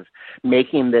point of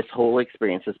making this whole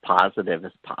experience as positive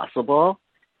as possible,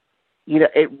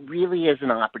 it really is an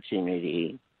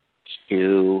opportunity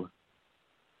to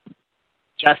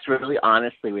just really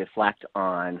honestly reflect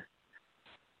on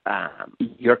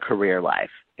your career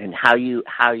life and how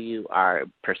you are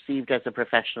perceived as a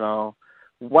professional,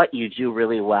 what you do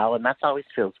really well, and that always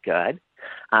feels good,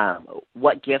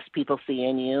 what gifts people see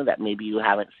in you that maybe you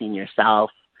haven't seen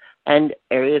yourself, and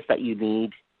areas that you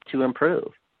need to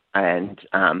improve. And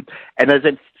as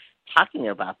I'm talking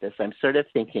about this, I'm sort of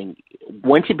thinking,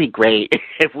 wouldn't it be great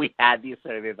if we had these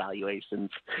sort of evaluations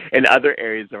in other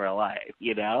areas of our life,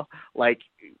 like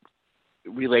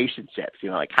relationships,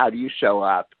 like how do you show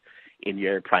up in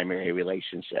your primary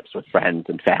relationships with friends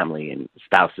and family and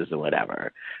spouses or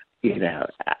whatever.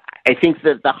 I think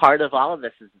that the heart of all of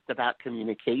this is it's about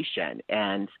communication.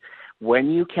 And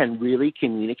when you can really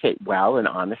communicate well and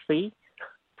honestly,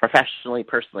 professionally,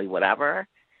 personally, whatever,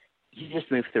 you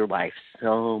just move through life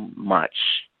so much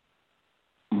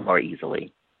more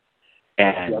easily.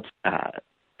 And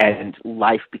and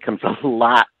life becomes a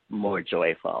lot more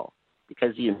joyful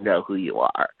because you know who you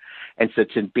are. And so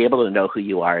to be able to know who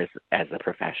you are as a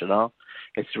professional,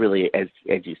 it's really, as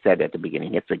you said at the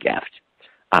beginning, it's a gift.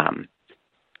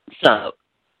 So,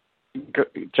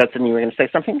 Judson, you were going to say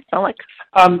something? Sound like?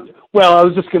 Well, I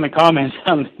was just going to comment.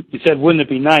 You said, wouldn't it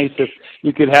be nice if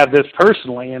you could have this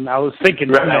personally? And I was thinking,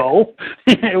 no,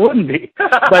 it wouldn't be.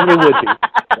 But it would be.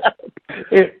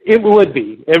 It would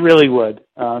be. It really would.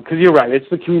 Because you're right. It's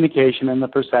the communication and the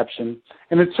perception.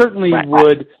 And it certainly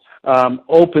would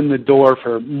open the door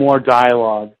for more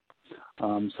dialogue.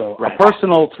 So a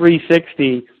personal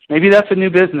 360, maybe that's a new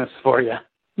business for you.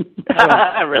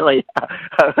 Really?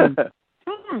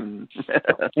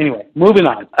 Anyway, moving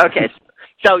on. Okay.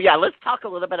 So, let's talk a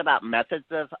little bit about methods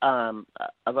of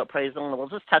appraisal, and we'll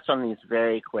just touch on these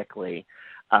very quickly.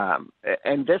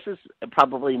 And this is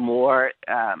probably more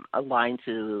aligned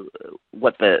to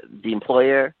what the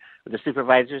employer, the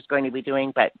supervisor is going to be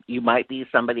doing, but you might be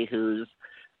somebody who's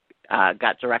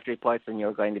got direct reports and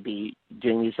you're going to be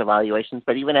doing these evaluations.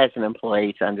 But even as an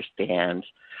employee, to understand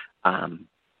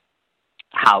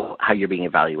how you're being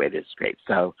evaluated is great.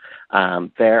 So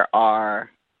there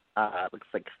are looks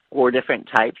like 4 different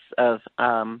types of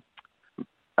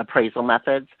appraisal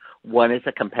methods. One is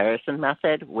a comparison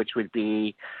method, which would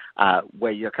be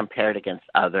where you're compared against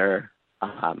other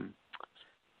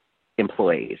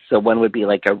employees. So one would be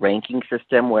like a ranking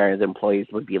system where the employees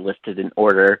would be listed in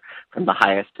order from the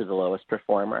highest to the lowest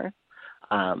performer.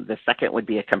 The second would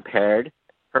be a compared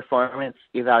performance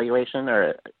evaluation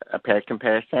or a paired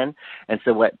comparison. And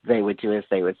so what they would do is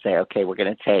they would say, okay, we're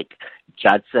going to take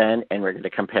Judson and we're going to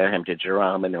compare him to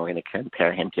Jerome, and then we're going to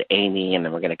compare him to Amy, and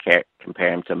then we're going to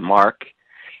compare him to Mark.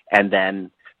 And then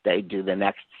they do the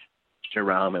next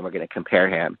Jerome, and we're going to compare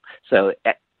him. So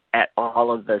at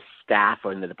all of the staff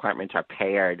or in the department are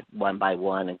paired one by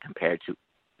one and compared to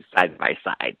side by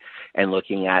side and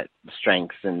looking at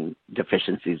strengths and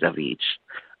deficiencies of each.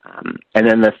 And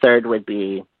then the third would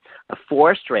be a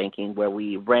forced ranking where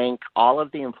we rank all of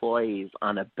the employees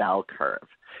on a bell curve.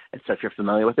 And so if you're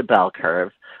familiar with the bell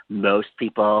curve, most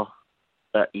people,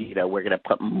 we're going to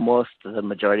put the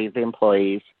majority of the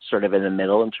employees sort of in the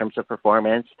middle in terms of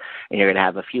performance, and you're going to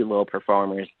have a few low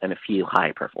performers and a few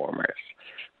high performers.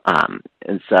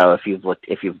 And so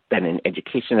if you've been in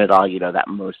education at all, you know that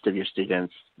most of your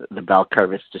students, the bell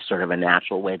curve is just sort of a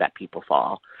natural way that people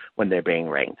fall when they're being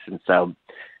ranked. And so,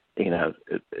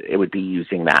 it would be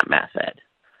using that method.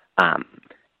 I'm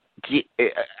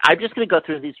just going to go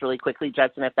through these really quickly,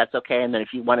 Judson, if that's okay. And then if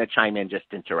you want to chime in, just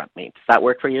interrupt me. Does that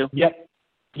work for you? Yeah,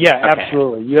 okay.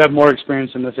 Absolutely. You have more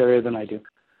experience in this area than I do.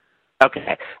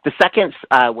 Okay. The second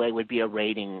way would be a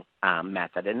rating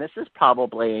method. And this is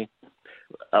probably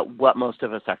what most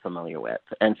of us are familiar with.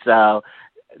 And so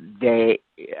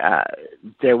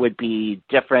there would be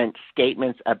different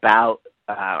statements about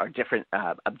or different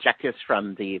objectives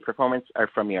from the performance or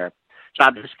from your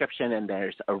job description, and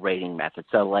there's a rating method.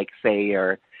 So like say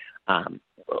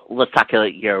let's talk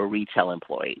about you're a retail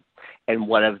employee, and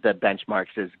one of the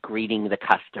benchmarks is greeting the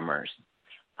customers.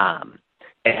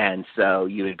 And so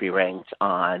you would be ranked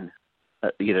on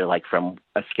either like on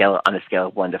a scale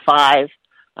of 1 to 5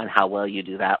 on how well you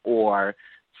do that, or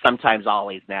sometimes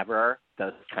always never,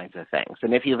 those kinds of things.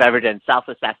 And if you've ever done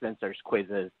self-assessments or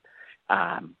quizzes,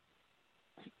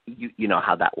 you know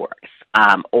how that works.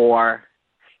 Or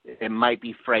it might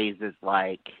be phrases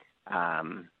like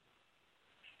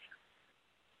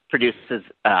produces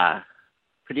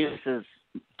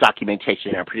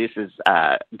documentation, or produces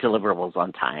deliverables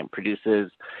on time,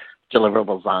 produces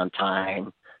deliverables on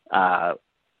time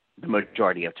the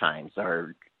majority of times,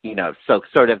 or, so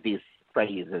sort of these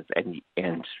phrases, and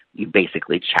you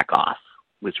basically check off,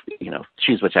 which,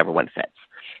 choose whichever one fits.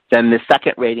 Then the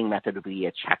second rating method would be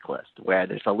a checklist, where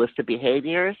there's a list of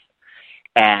behaviors,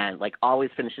 and like always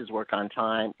finishes work on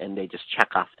time, and they just check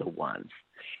off the ones.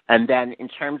 And then in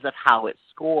terms of how it's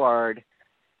scored,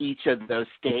 each of those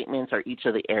statements or each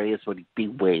of the areas would be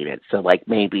weighted. So like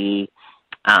maybe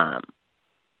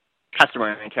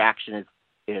customer interaction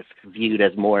is viewed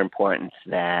as more important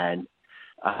than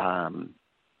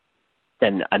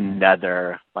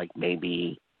another, like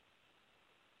maybe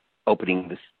opening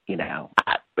this,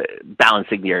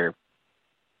 balancing your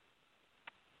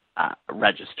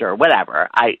register or whatever.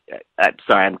 I'm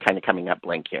sorry, I'm kind of coming up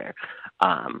blank here.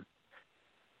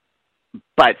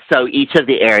 But so each of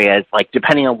the areas, like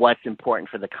depending on what's important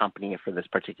for the company or for this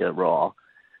particular role,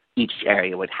 each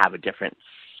area would have a different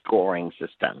scoring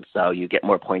system. So you get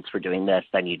more points for doing this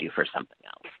than you do for something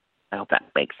else. I hope that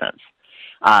makes sense.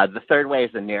 The third way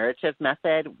is the narrative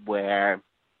method, where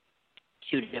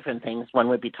two different things. One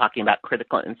would be talking about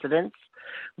critical incidents,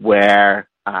 where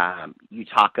you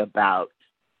talk about,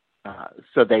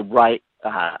 so they write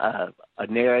a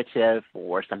narrative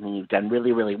or something you've done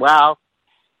really, really well,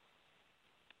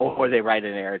 or they write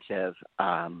a narrative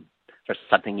for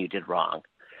something you did wrong.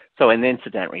 So an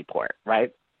incident report,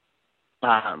 right?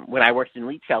 When I worked in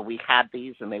retail, we had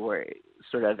these, and they were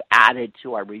sort of added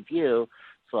to our review.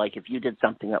 So like if you did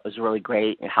something that was really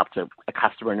great and helped a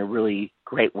customer in a really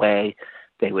great way,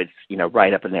 they would,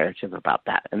 write up a narrative about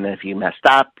that. And then if you messed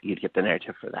up, you'd get the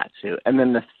narrative for that too. And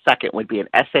then the second would be an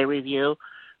essay review,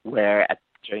 where at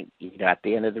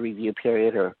the end of the review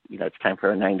period, or, it's time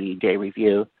for a 90-day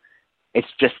review, it's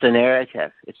just a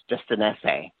narrative. It's just an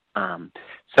essay.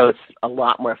 So it's a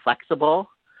lot more flexible.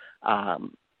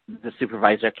 The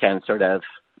supervisor can sort of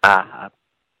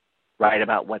write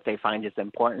about what they find is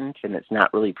important, and it's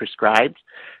not really prescribed.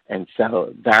 And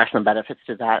so there are some benefits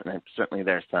to that, and certainly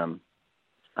there's some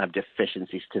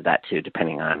deficiencies to that too,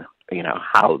 depending on,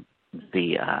 how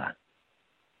the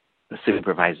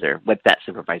supervisor, what that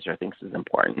supervisor thinks is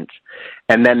important.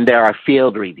 And then there are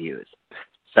field reviews.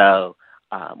 So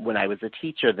when I was a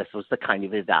teacher, this was the kind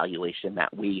of evaluation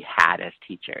that we had as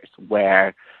teachers,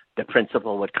 where the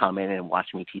principal would come in and watch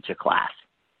me teach a class.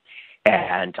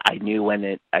 And I knew when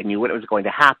it was going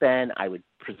to happen. I would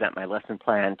present my lesson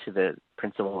plan to the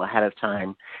principal ahead of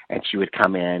time, and she would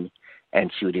come in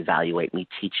and she would evaluate me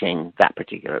teaching that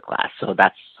particular class. So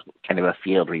that's kind of a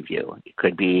field review. It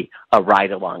could be a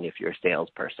ride along if you're a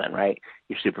salesperson, right?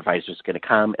 Your supervisor's going to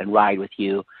come and ride with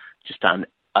you just on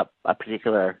a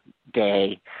particular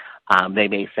day. They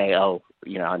may say, I'm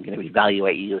going to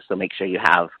evaluate you, so make sure you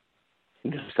have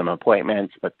some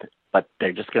appointments, but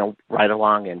they're just going to ride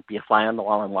along and be a fly on the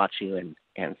wall and watch you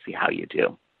and see how you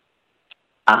do.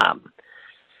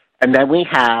 And then we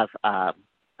have a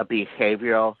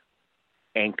behavioral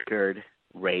anchored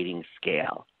rating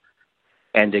scale.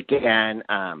 And again,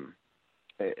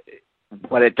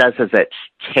 what it does is it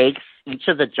takes each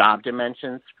of the job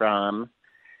dimensions from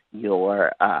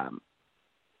your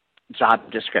job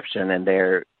description, and they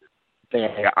are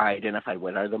identified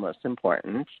what are the most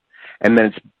important, and then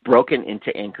it's broken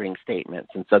into anchoring statements.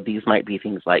 And so these might be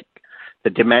things like the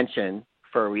dimension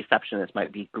for a receptionist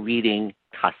might be greeting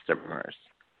customers.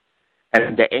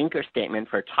 And the anchor statement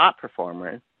for a top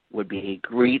performer would be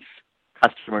greets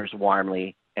customers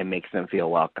warmly and makes them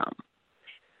feel welcome.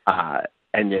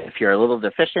 And if you're a little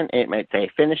deficient, it might say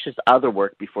finishes other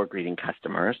work before greeting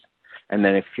customers. And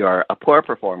then if you're a poor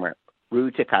performer,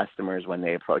 rude to customers when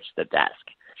they approach the desk.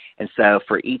 And so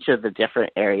for each of the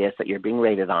different areas that you're being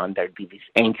rated on, there'd be these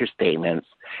anchor statements,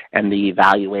 and the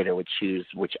evaluator would choose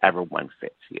whichever one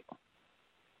fits you.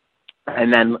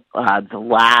 And then the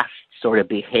last sort of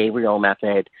behavioral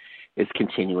method is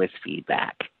continuous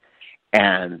feedback.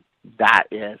 And that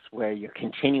is where you're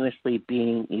continuously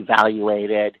being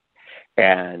evaluated,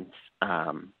 and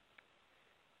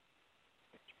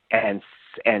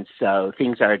so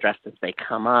things are addressed as they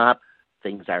come up,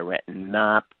 things are written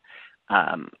up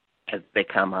as they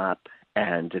come up,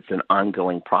 and it's an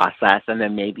ongoing process. And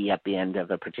then maybe at the end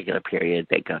of a particular period,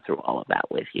 they go through all of that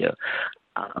with you.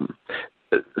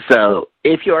 So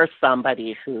if you're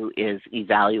somebody who is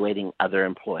evaluating other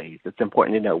employees, it's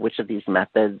important to know which of these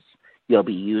methods you'll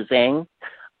be using.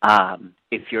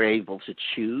 If you're able to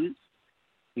choose,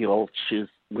 you'll choose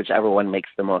whichever one makes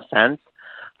the most sense.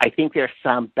 I think there's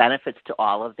some benefits to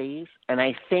all of these, and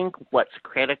I think what's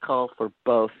critical for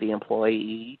both the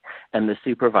employee and the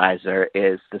supervisor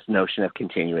is this notion of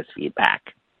continuous feedback.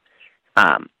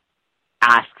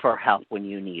 Ask for help when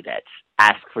you need it.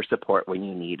 Ask for support when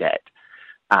you need it.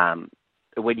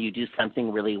 When you do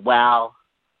something really well,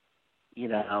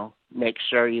 make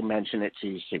sure you mention it to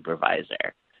your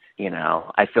supervisor.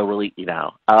 I feel really,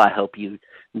 I hope you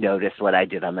notice what I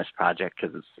did on this project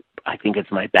because I think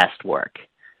it's my best work,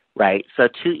 right? So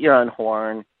toot your own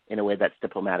horn in a way that's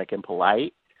diplomatic and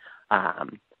polite,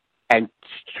 and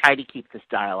try to keep this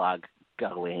dialogue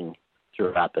going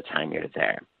throughout the time you're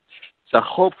there. So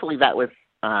hopefully that was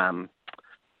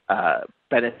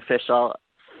beneficial.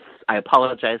 I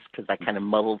apologize because I kind of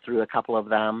muddled through a couple of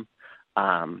them,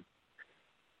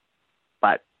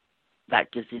 but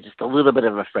that gives you just a little bit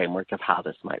of a framework of how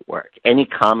this might work. Any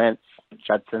comments,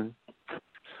 Judson?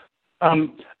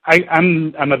 I'm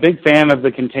a big fan of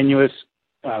the continuous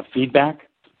feedback,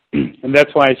 and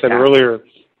that's why I said earlier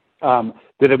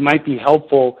that it might be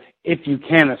helpful if you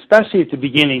can, especially at the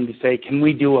beginning, to say, can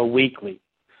we do a weekly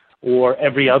or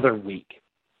every other week?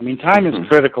 I mean, time is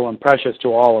critical and precious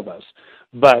to all of us,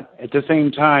 but at the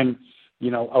same time,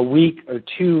 a week or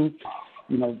two,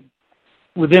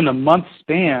 within a month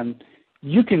span,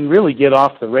 you can really get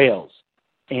off the rails.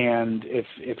 And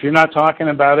if you're not talking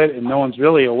about it and no one's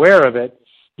really aware of it,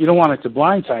 you don't want it to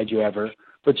blindside you ever,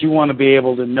 but you want to be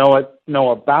able to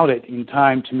know about it in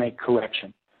time to make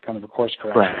correction, kind of a course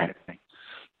correction. Right.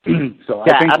 So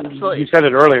I think absolutely. You said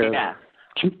it earlier. Yeah.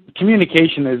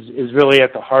 Communication is really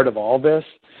at the heart of all this,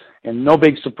 and no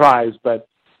big surprise, but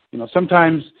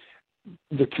sometimes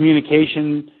the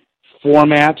communication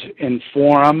format and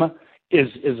forum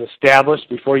is established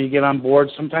before you get on board.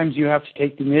 Sometimes you have to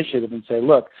take the initiative and say,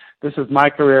 look, this is my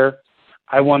career.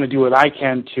 I want to do what I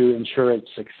can to ensure its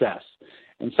success.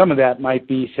 And some of that might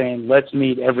be saying, let's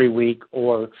meet every week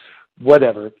or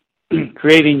whatever.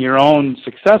 Creating your own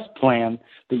success plan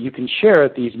that you can share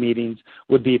at these meetings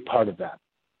would be part of that.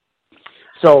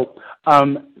 So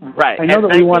right. I know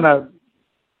that we want to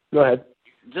 – go ahead.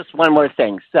 Just one more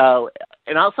thing. So,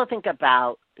 and also think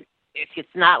about if it's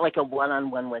not like a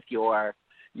one-on-one with your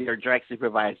direct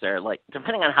supervisor, like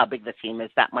depending on how big the team is,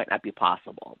 that might not be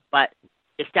possible. But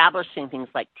establishing things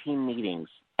like team meetings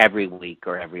every week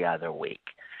or every other week,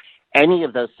 any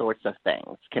of those sorts of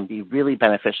things can be really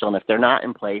beneficial. And if they're not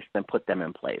in place, then put them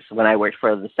in place. When I worked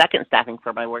for the second staffing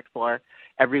firm I worked for,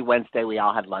 every Wednesday we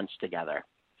all had lunch together.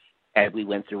 And we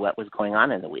went through what was going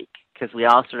on in the week because we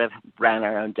all sort of ran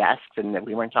our own desks and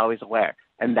we weren't always aware.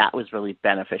 And that was really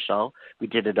beneficial. We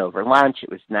did it over lunch. It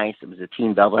was nice. It was a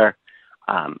team builder.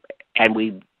 And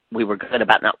we were good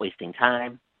about not wasting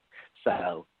time.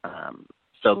 So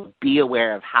be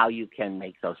aware of how you can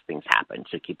make those things happen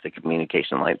to keep the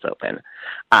communication lines open.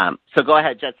 So go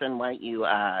ahead, Judson. Why don't you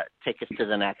take us to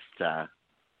the next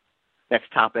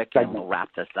topic, and we'll wrap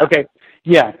this up. Okay.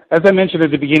 Yeah. As I mentioned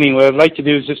at the beginning, what I'd like to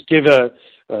do is just give a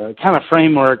kind of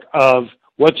framework of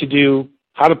what to do,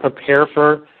 how to prepare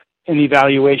for an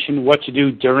evaluation, what to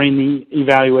do during the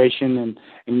evaluation,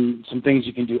 and some things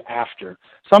you can do after.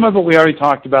 Some of it we already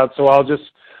talked about, so I'll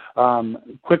just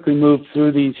quickly move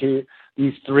through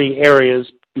these three areas: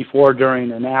 before,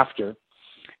 during, and after.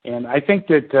 And I think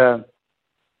that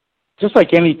just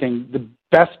like anything,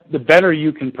 the better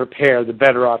you can prepare, the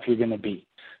better off you're going to be.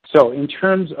 So in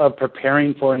terms of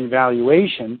preparing for an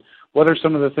evaluation, what are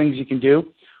some of the things you can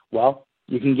do? Well,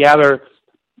 you can gather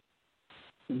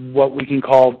what we can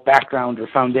call background or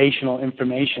foundational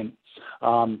information.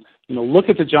 Look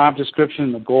at the job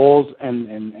description, the goals,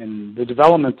 and the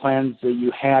development plans that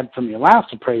you had from your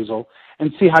last appraisal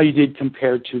and see how you did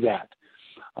compared to that.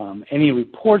 Any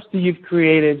reports that you've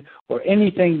created or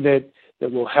anything that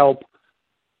will help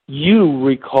you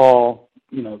recall,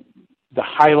 the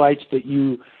highlights that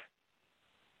you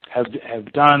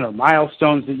have done or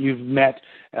milestones that you've met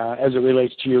as it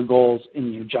relates to your goals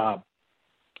in your job.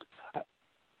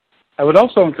 I would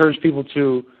also encourage people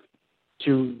to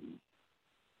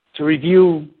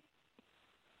review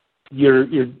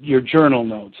your journal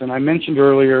notes. And I mentioned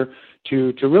earlier,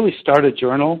 to really start a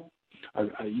journal.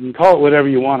 You can call it whatever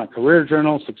you want, a career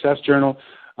journal, success journal.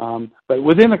 But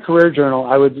within a career journal,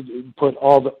 I would put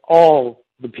all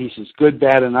the pieces, good,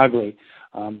 bad, and ugly.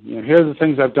 Here are the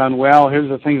things I've done well. Here's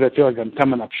the things I feel like I'm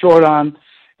coming up short on.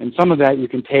 And some of that you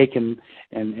can take and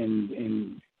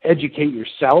educate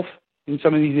yourself in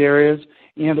some of these areas,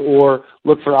 and or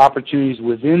look for opportunities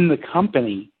within the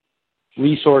company,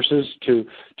 resources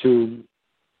to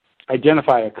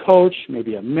identify a coach,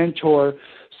 maybe a mentor,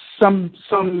 some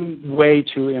way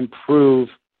to improve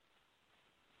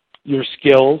your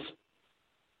skills,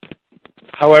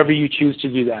 however you choose to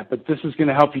do that. But this is going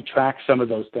to help you track some of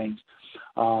those things.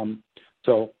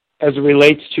 So as it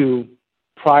relates to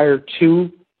prior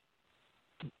to,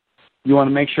 you want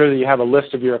to make sure that you have a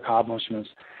list of your accomplishments.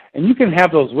 And you can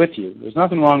have those with you. There's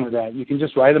nothing wrong with that. You can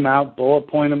just write them out, bullet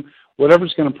point them,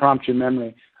 whatever's going to prompt your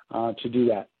memory to do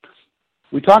that.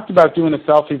 We talked about doing a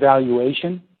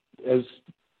self-evaluation as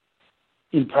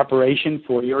in preparation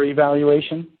for your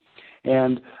evaluation.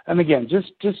 And again,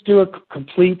 just do a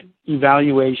complete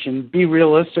evaluation. Be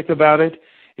realistic about it.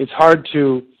 It's hard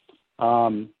to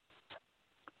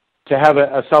have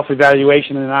a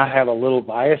self-evaluation and not have a little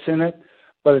bias in it,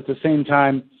 but at the same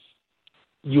time,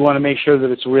 you want to make sure that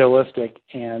it's realistic.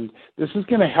 And this is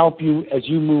going to help you as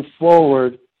you move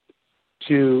forward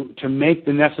to make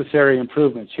the necessary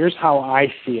improvements. Here's how I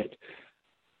see it.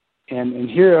 And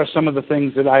here are some of the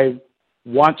things that I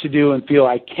want to do and feel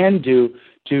I can do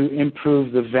to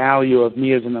improve the value of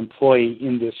me as an employee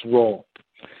in this role.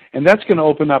 And that's going to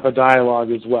open up a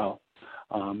dialogue as well.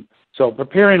 So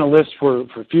preparing a list for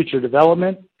future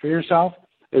development for yourself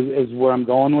is where I'm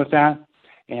going with that.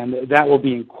 And that will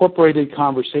be incorporated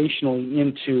conversationally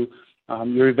into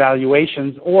your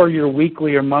evaluations or your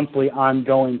weekly or monthly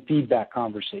ongoing feedback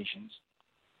conversations.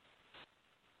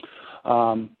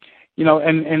 And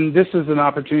this is an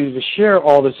opportunity to share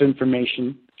all this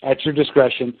information at your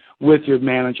discretion with your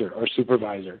manager or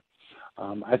supervisor.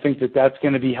 I think that that's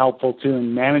going to be helpful too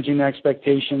in managing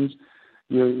expectations.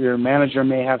 Your manager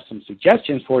may have some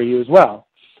suggestions for you as well.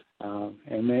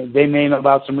 And they may know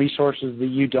about some resources that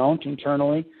you don't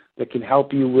internally that can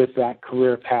help you with that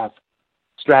career path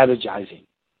strategizing.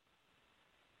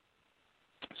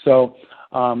 So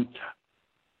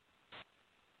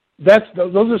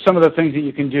those are some of the things that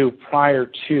you can do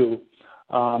prior to.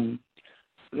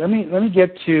 Let me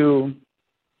get to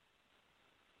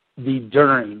the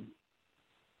during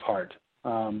part.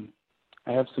 I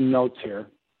have some notes here.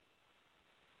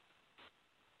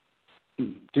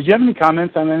 Did you have any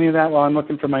comments on any of that while I'm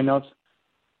looking for my notes?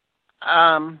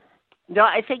 No,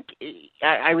 I think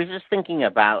I was just thinking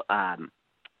about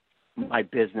my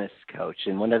business coach,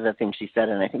 and one of the things she said,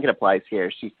 and I think it applies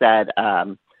here, she said,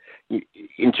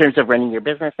 in terms of running your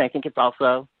business, I think it's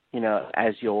also,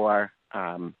 as your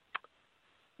an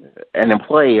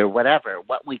employee or whatever,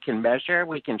 what we can measure,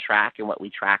 we can track, and what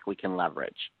we track, we can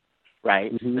leverage.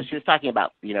 Right. Mm-hmm. So she was talking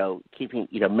about, keeping,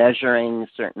 measuring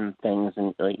certain things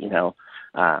and,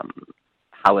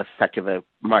 how effective a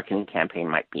marketing campaign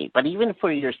might be. But even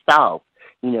for yourself,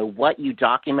 what you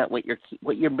document, what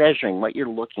you're measuring, what you're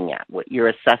looking at, what you're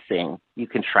assessing, you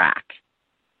can track.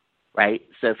 Right.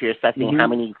 So if you're assessing mm-hmm. how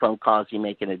many phone calls you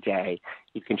make in a day,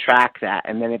 you can track that.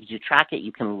 And then if you track it,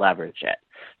 you can leverage it.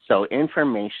 So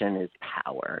information is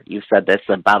power. You said this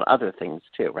about other things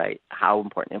too, right? How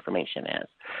important information is.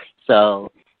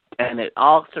 So, and it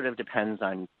all sort of depends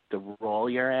on the role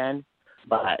you're in,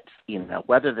 but,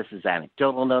 whether this is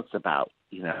anecdotal notes about,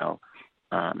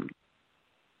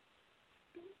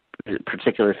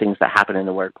 particular things that happen in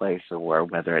the workplace, or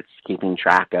whether it's keeping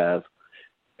track of,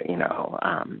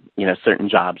 certain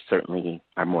jobs certainly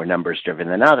are more numbers driven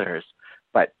than others,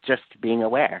 but just being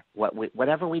aware,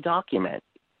 whatever we document,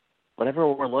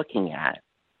 whatever we're looking at,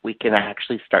 we can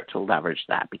actually start to leverage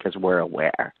that because we're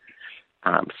aware.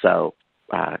 So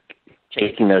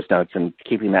taking those notes and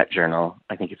keeping that journal,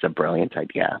 I think it's a brilliant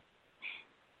idea.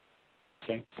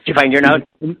 Okay. Did you find your note?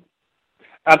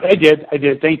 I did.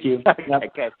 Thank you.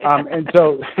 Okay. And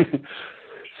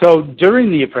so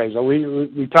during the appraisal,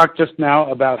 we talked just now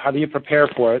about how do you prepare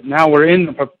for it. Now we're in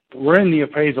the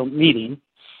appraisal meeting,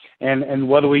 and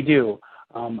what do?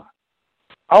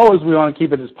 Always we want to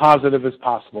keep it as positive as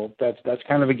possible. That's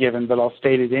kind of a given, but I'll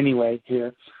state it anyway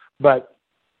here. But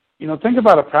think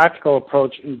about a practical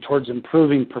approach towards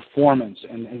improving performance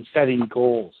and setting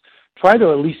goals. Try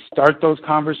to at least start those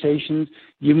conversations.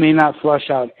 You may not flush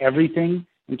out everything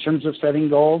in terms of setting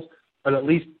goals, but at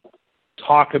least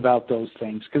talk about those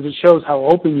things because it shows how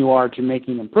open you are to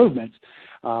making improvements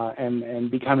and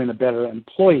becoming a better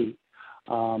employee.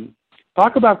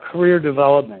 Talk about career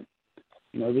development.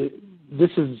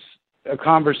 This is a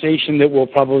conversation that will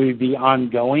probably be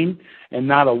ongoing and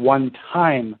not a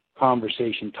one-time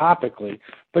conversation topically,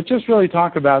 but just really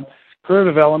talk about career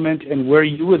development and where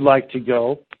you would like to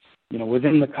go,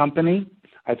 within the company.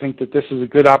 I think that this is a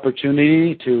good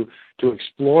opportunity to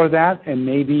explore that and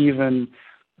maybe even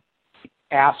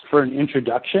ask for an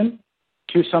introduction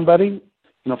to somebody,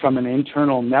 from an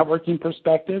internal networking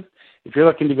perspective. If you're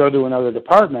looking to go to another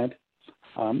department,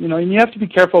 and you have to be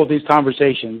careful with these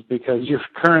conversations because your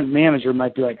current manager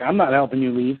might be like, I'm not helping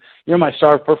you leave. You're my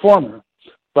star performer.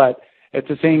 But at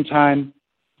the same time,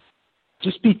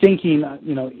 just be thinking,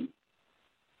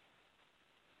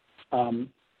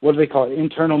 what do they call it?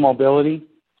 Internal mobility.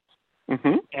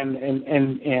 Mm-hmm.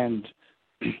 And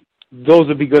those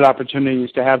would be good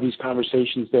opportunities to have these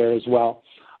conversations there as well.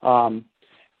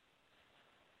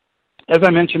 As I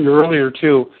mentioned earlier,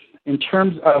 too, in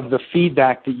terms of the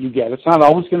feedback that you get, it's not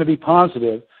always going to be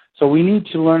positive, so we need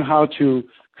to learn how to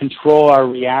control our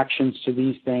reactions to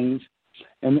these things.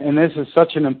 And this is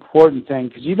such an important thing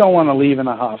because you don't want to leave in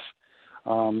a huff.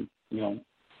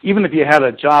 Even if you had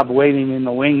a job waiting in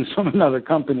the wings from another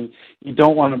company, you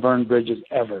don't want to burn bridges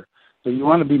ever. So you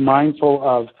want to be mindful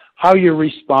of how you're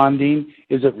responding.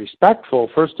 Is it respectful,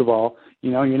 first of all?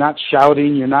 You're not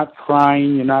shouting, you're not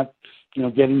crying, you're not,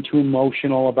 getting too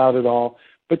emotional about it all,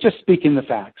 but just speaking the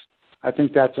facts. I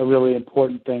think that's a really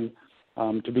important thing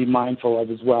to be mindful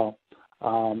of as well.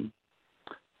 And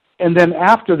then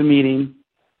after the meeting,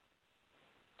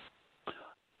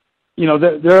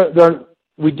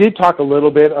 we did talk a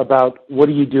little bit about what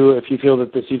do you do if you feel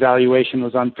that this evaluation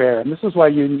was unfair. And this is why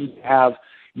you need to have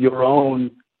your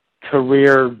own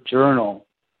career journal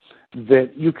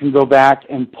that you can go back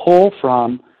and pull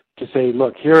from to say,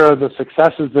 look, here are the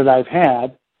successes that I've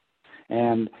had,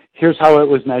 and here's how it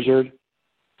was measured.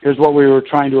 Here's what we were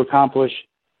trying to accomplish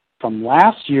from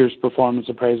last year's performance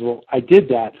appraisal. I did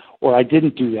that, or I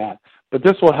didn't do that. But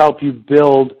this will help you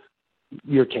build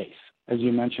your case, as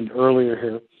you mentioned earlier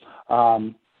here.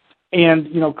 And,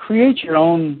 create your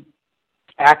own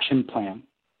action plan,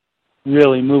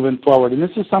 really moving forward. And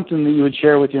this is something that you would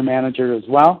share with your manager as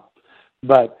well.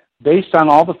 But based on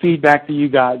all the feedback that you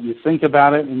got, you think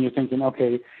about it and you're thinking,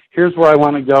 okay, here's where I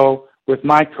want to go with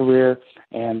my career,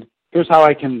 and here's how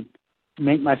I can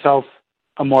make myself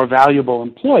a more valuable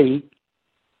employee.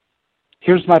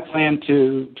 Here's my plan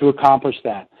to accomplish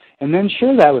that. And then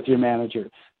share that with your manager,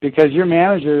 because your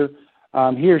manager,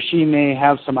 he or she may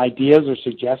have some ideas or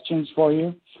suggestions for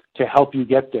you to help you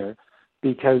get there.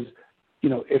 Because,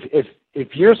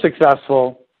 if you're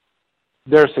successful,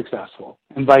 they're successful,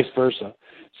 and vice versa.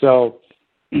 So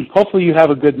hopefully you have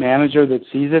a good manager that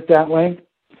sees it that way.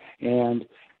 And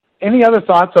any other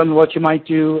thoughts on what you might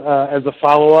do as a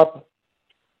follow-up,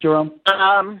 Jerome?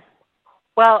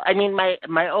 Well, I mean,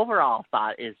 my overall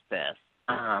thought is this.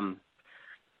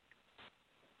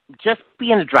 Just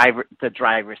be in the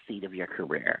driver's seat of your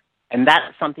career. And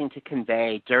that's something to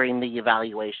convey during the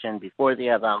evaluation, before the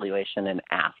evaluation, and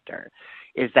after,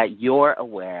 is that you're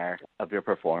aware of your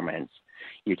performance.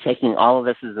 You're taking all of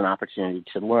this as an opportunity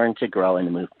to learn, to grow, and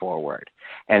to move forward.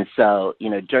 And so,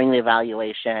 during the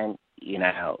evaluation, you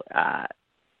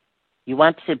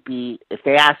want to be, if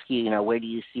they ask you, where do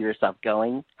you see yourself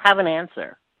going, have an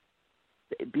answer.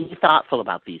 Be thoughtful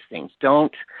about these things.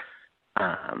 Don't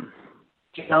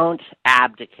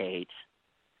abdicate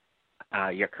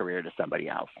your career to somebody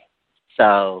else.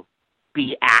 So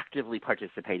be actively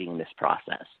participating in this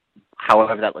process,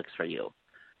 however that looks for you.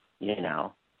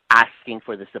 Asking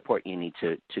for the support you need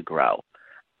to grow,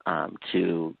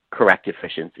 to correct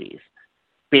deficiencies,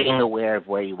 being aware of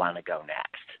where you want to go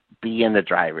next, be in the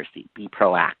driver's seat, be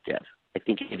proactive. I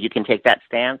think if you can take that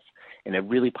stance in a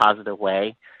really positive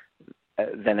way,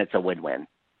 then it's a win-win.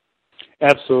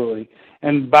 Absolutely.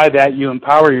 And by that, you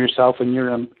empower yourself, and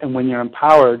when you're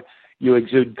empowered, you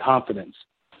exude confidence.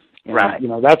 And, right.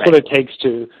 That's what it takes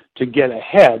to get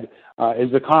ahead,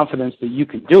 is the confidence that you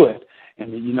can do it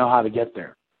and that you know how to get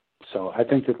there. So I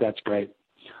think that's great.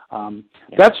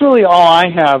 That's really all I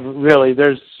have, really.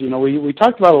 There's, we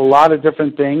talked about a lot of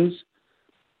different things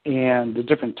and the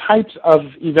different types of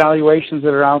evaluations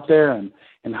that are out there, and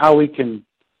how we can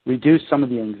reduce some of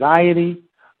the anxiety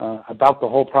about the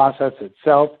whole process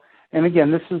itself. And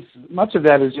again, much of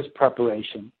that is just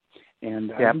preparation.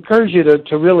 And I encourage you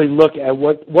to really look at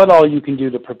what all you can do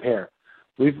to prepare.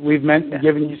 We've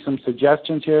given you some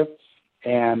suggestions here,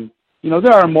 and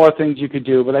there are more things you could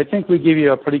do, but I think we give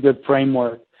you a pretty good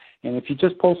framework. And if you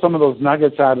just pull some of those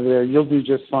nuggets out of there, you'll do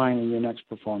just fine in your next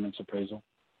performance appraisal.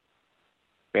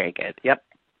 Very good. Yep.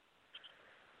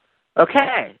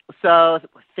 Okay. So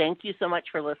thank you so much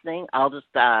for listening. I'll just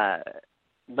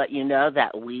let you know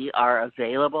that we are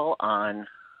available on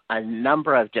a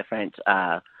number of different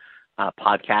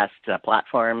podcast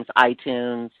platforms: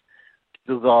 iTunes,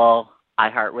 Google,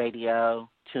 iHeartRadio,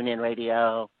 TuneIn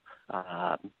Radio,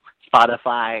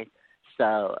 Spotify.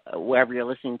 So wherever you're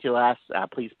listening to us,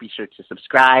 please be sure to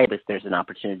subscribe. If there's an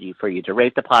opportunity for you to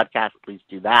rate the podcast, please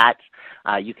do that.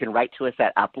 You can write to us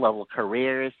at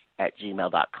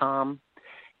uplevelcareers@gmail.com.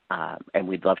 And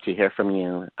we'd love to hear from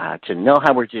you, to know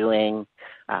how we're doing,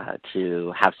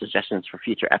 to have suggestions for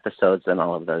future episodes and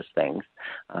all of those things.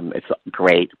 It's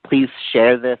great. Please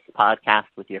share this podcast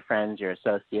with your friends, your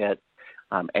associates,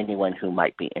 anyone who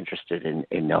might be interested in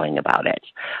knowing about it.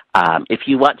 If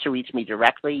you want to reach me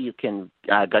directly, you can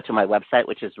go to my website,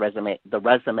 which is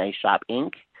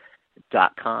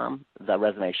theresumeshopinc.com. The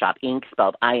Resume Shop Inc.,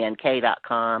 spelled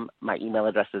INK.com. My email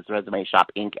address is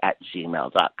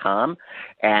resumeshopinc@gmail.com.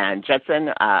 And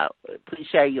Judson, please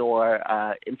share your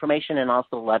information and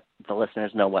also let the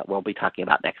listeners know what we'll be talking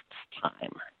about next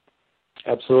time.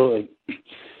 Absolutely.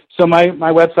 So my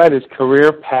website is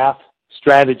Career Path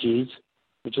Strategies,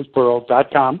 which is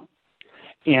plural.com.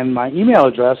 And my email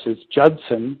address is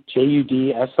Judson,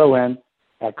 Judson,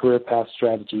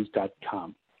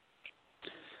 @careerpathstrategies.com.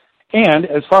 And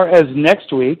as far as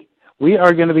next week, we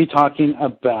are going to be talking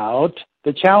about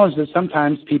the challenge that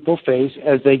sometimes people face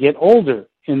as they get older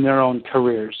in their own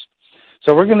careers.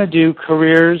 So we're going to do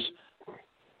careers.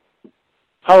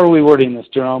 How are we wording this,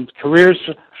 Jerome? Careers,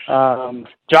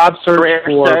 job search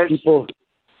for people.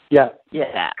 Yeah.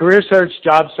 Career search,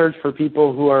 job search for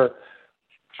people who are,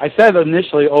 I said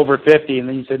initially over 50, and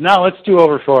then you said, no, let's do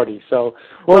over 40. So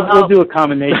we'll do a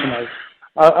combination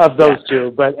of those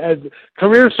two. But as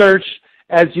career search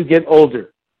as you get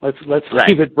older. Let's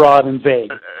keep it broad and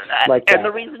vague. And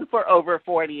the reason for over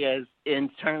 40 is, in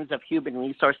terms of human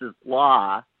resources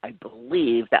law, I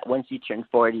believe that once you turn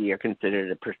 40, you're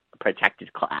considered a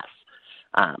protected class.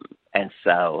 And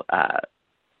so,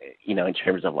 in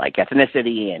terms of like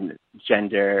ethnicity and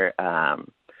gender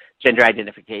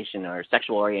identification or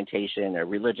sexual orientation or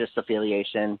religious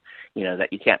affiliation, that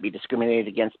you can't be discriminated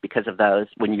against because of those.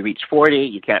 When you reach 40,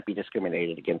 you can't be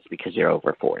discriminated against because you're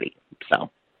over 40.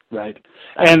 So. Right.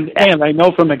 And I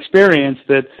know from experience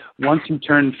that once you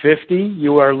turn 50,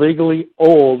 you are legally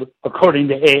old according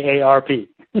to AARP.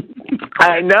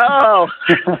 I know.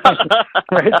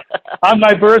 Right. On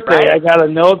my birthday, right. I got a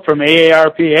note from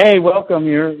AARP, hey, welcome,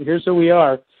 here's who we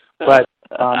are. But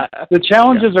the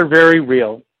challenges are very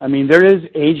real. I mean, there is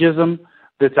ageism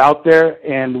that's out there,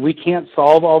 and we can't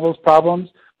solve all those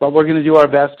problems, but we're going to do our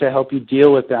best to help you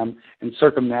deal with them and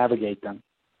circumnavigate them.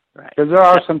 Right. Because there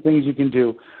are some things you can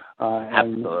do.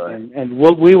 And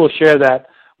we will share that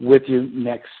with you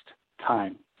next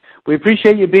time. We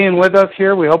appreciate you being with us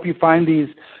here. We hope you find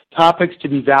these topics to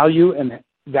be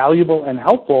valuable and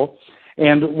helpful.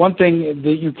 And one thing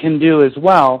that you can do as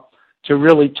well to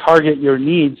really target your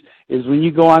needs is when you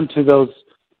go onto those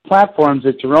platforms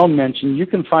that Jerome mentioned, you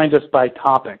can find us by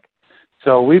topic.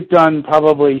 So we've done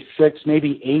probably 6,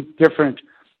 maybe 8 different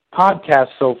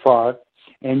podcasts so far,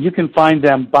 and you can find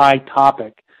them by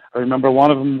topic. I remember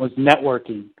one of them was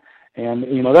networking, and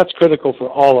that's critical for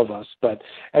all of us. But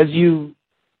as you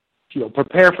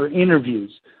prepare for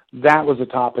interviews, that was a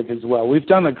topic as well. We've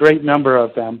done a great number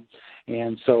of them,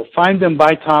 and so find them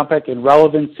by topic and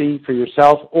relevancy for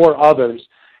yourself or others,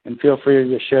 and feel free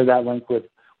to share that link with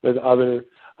other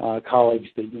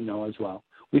colleagues that you know as well.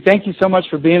 We thank you so much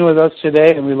for being with us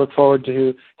today, and we look forward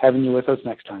to having you with us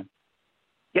next time.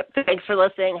 Yep. Thanks for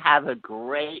listening. Have a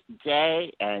great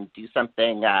day and do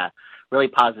something really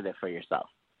positive for yourself.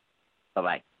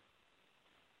 Bye-bye.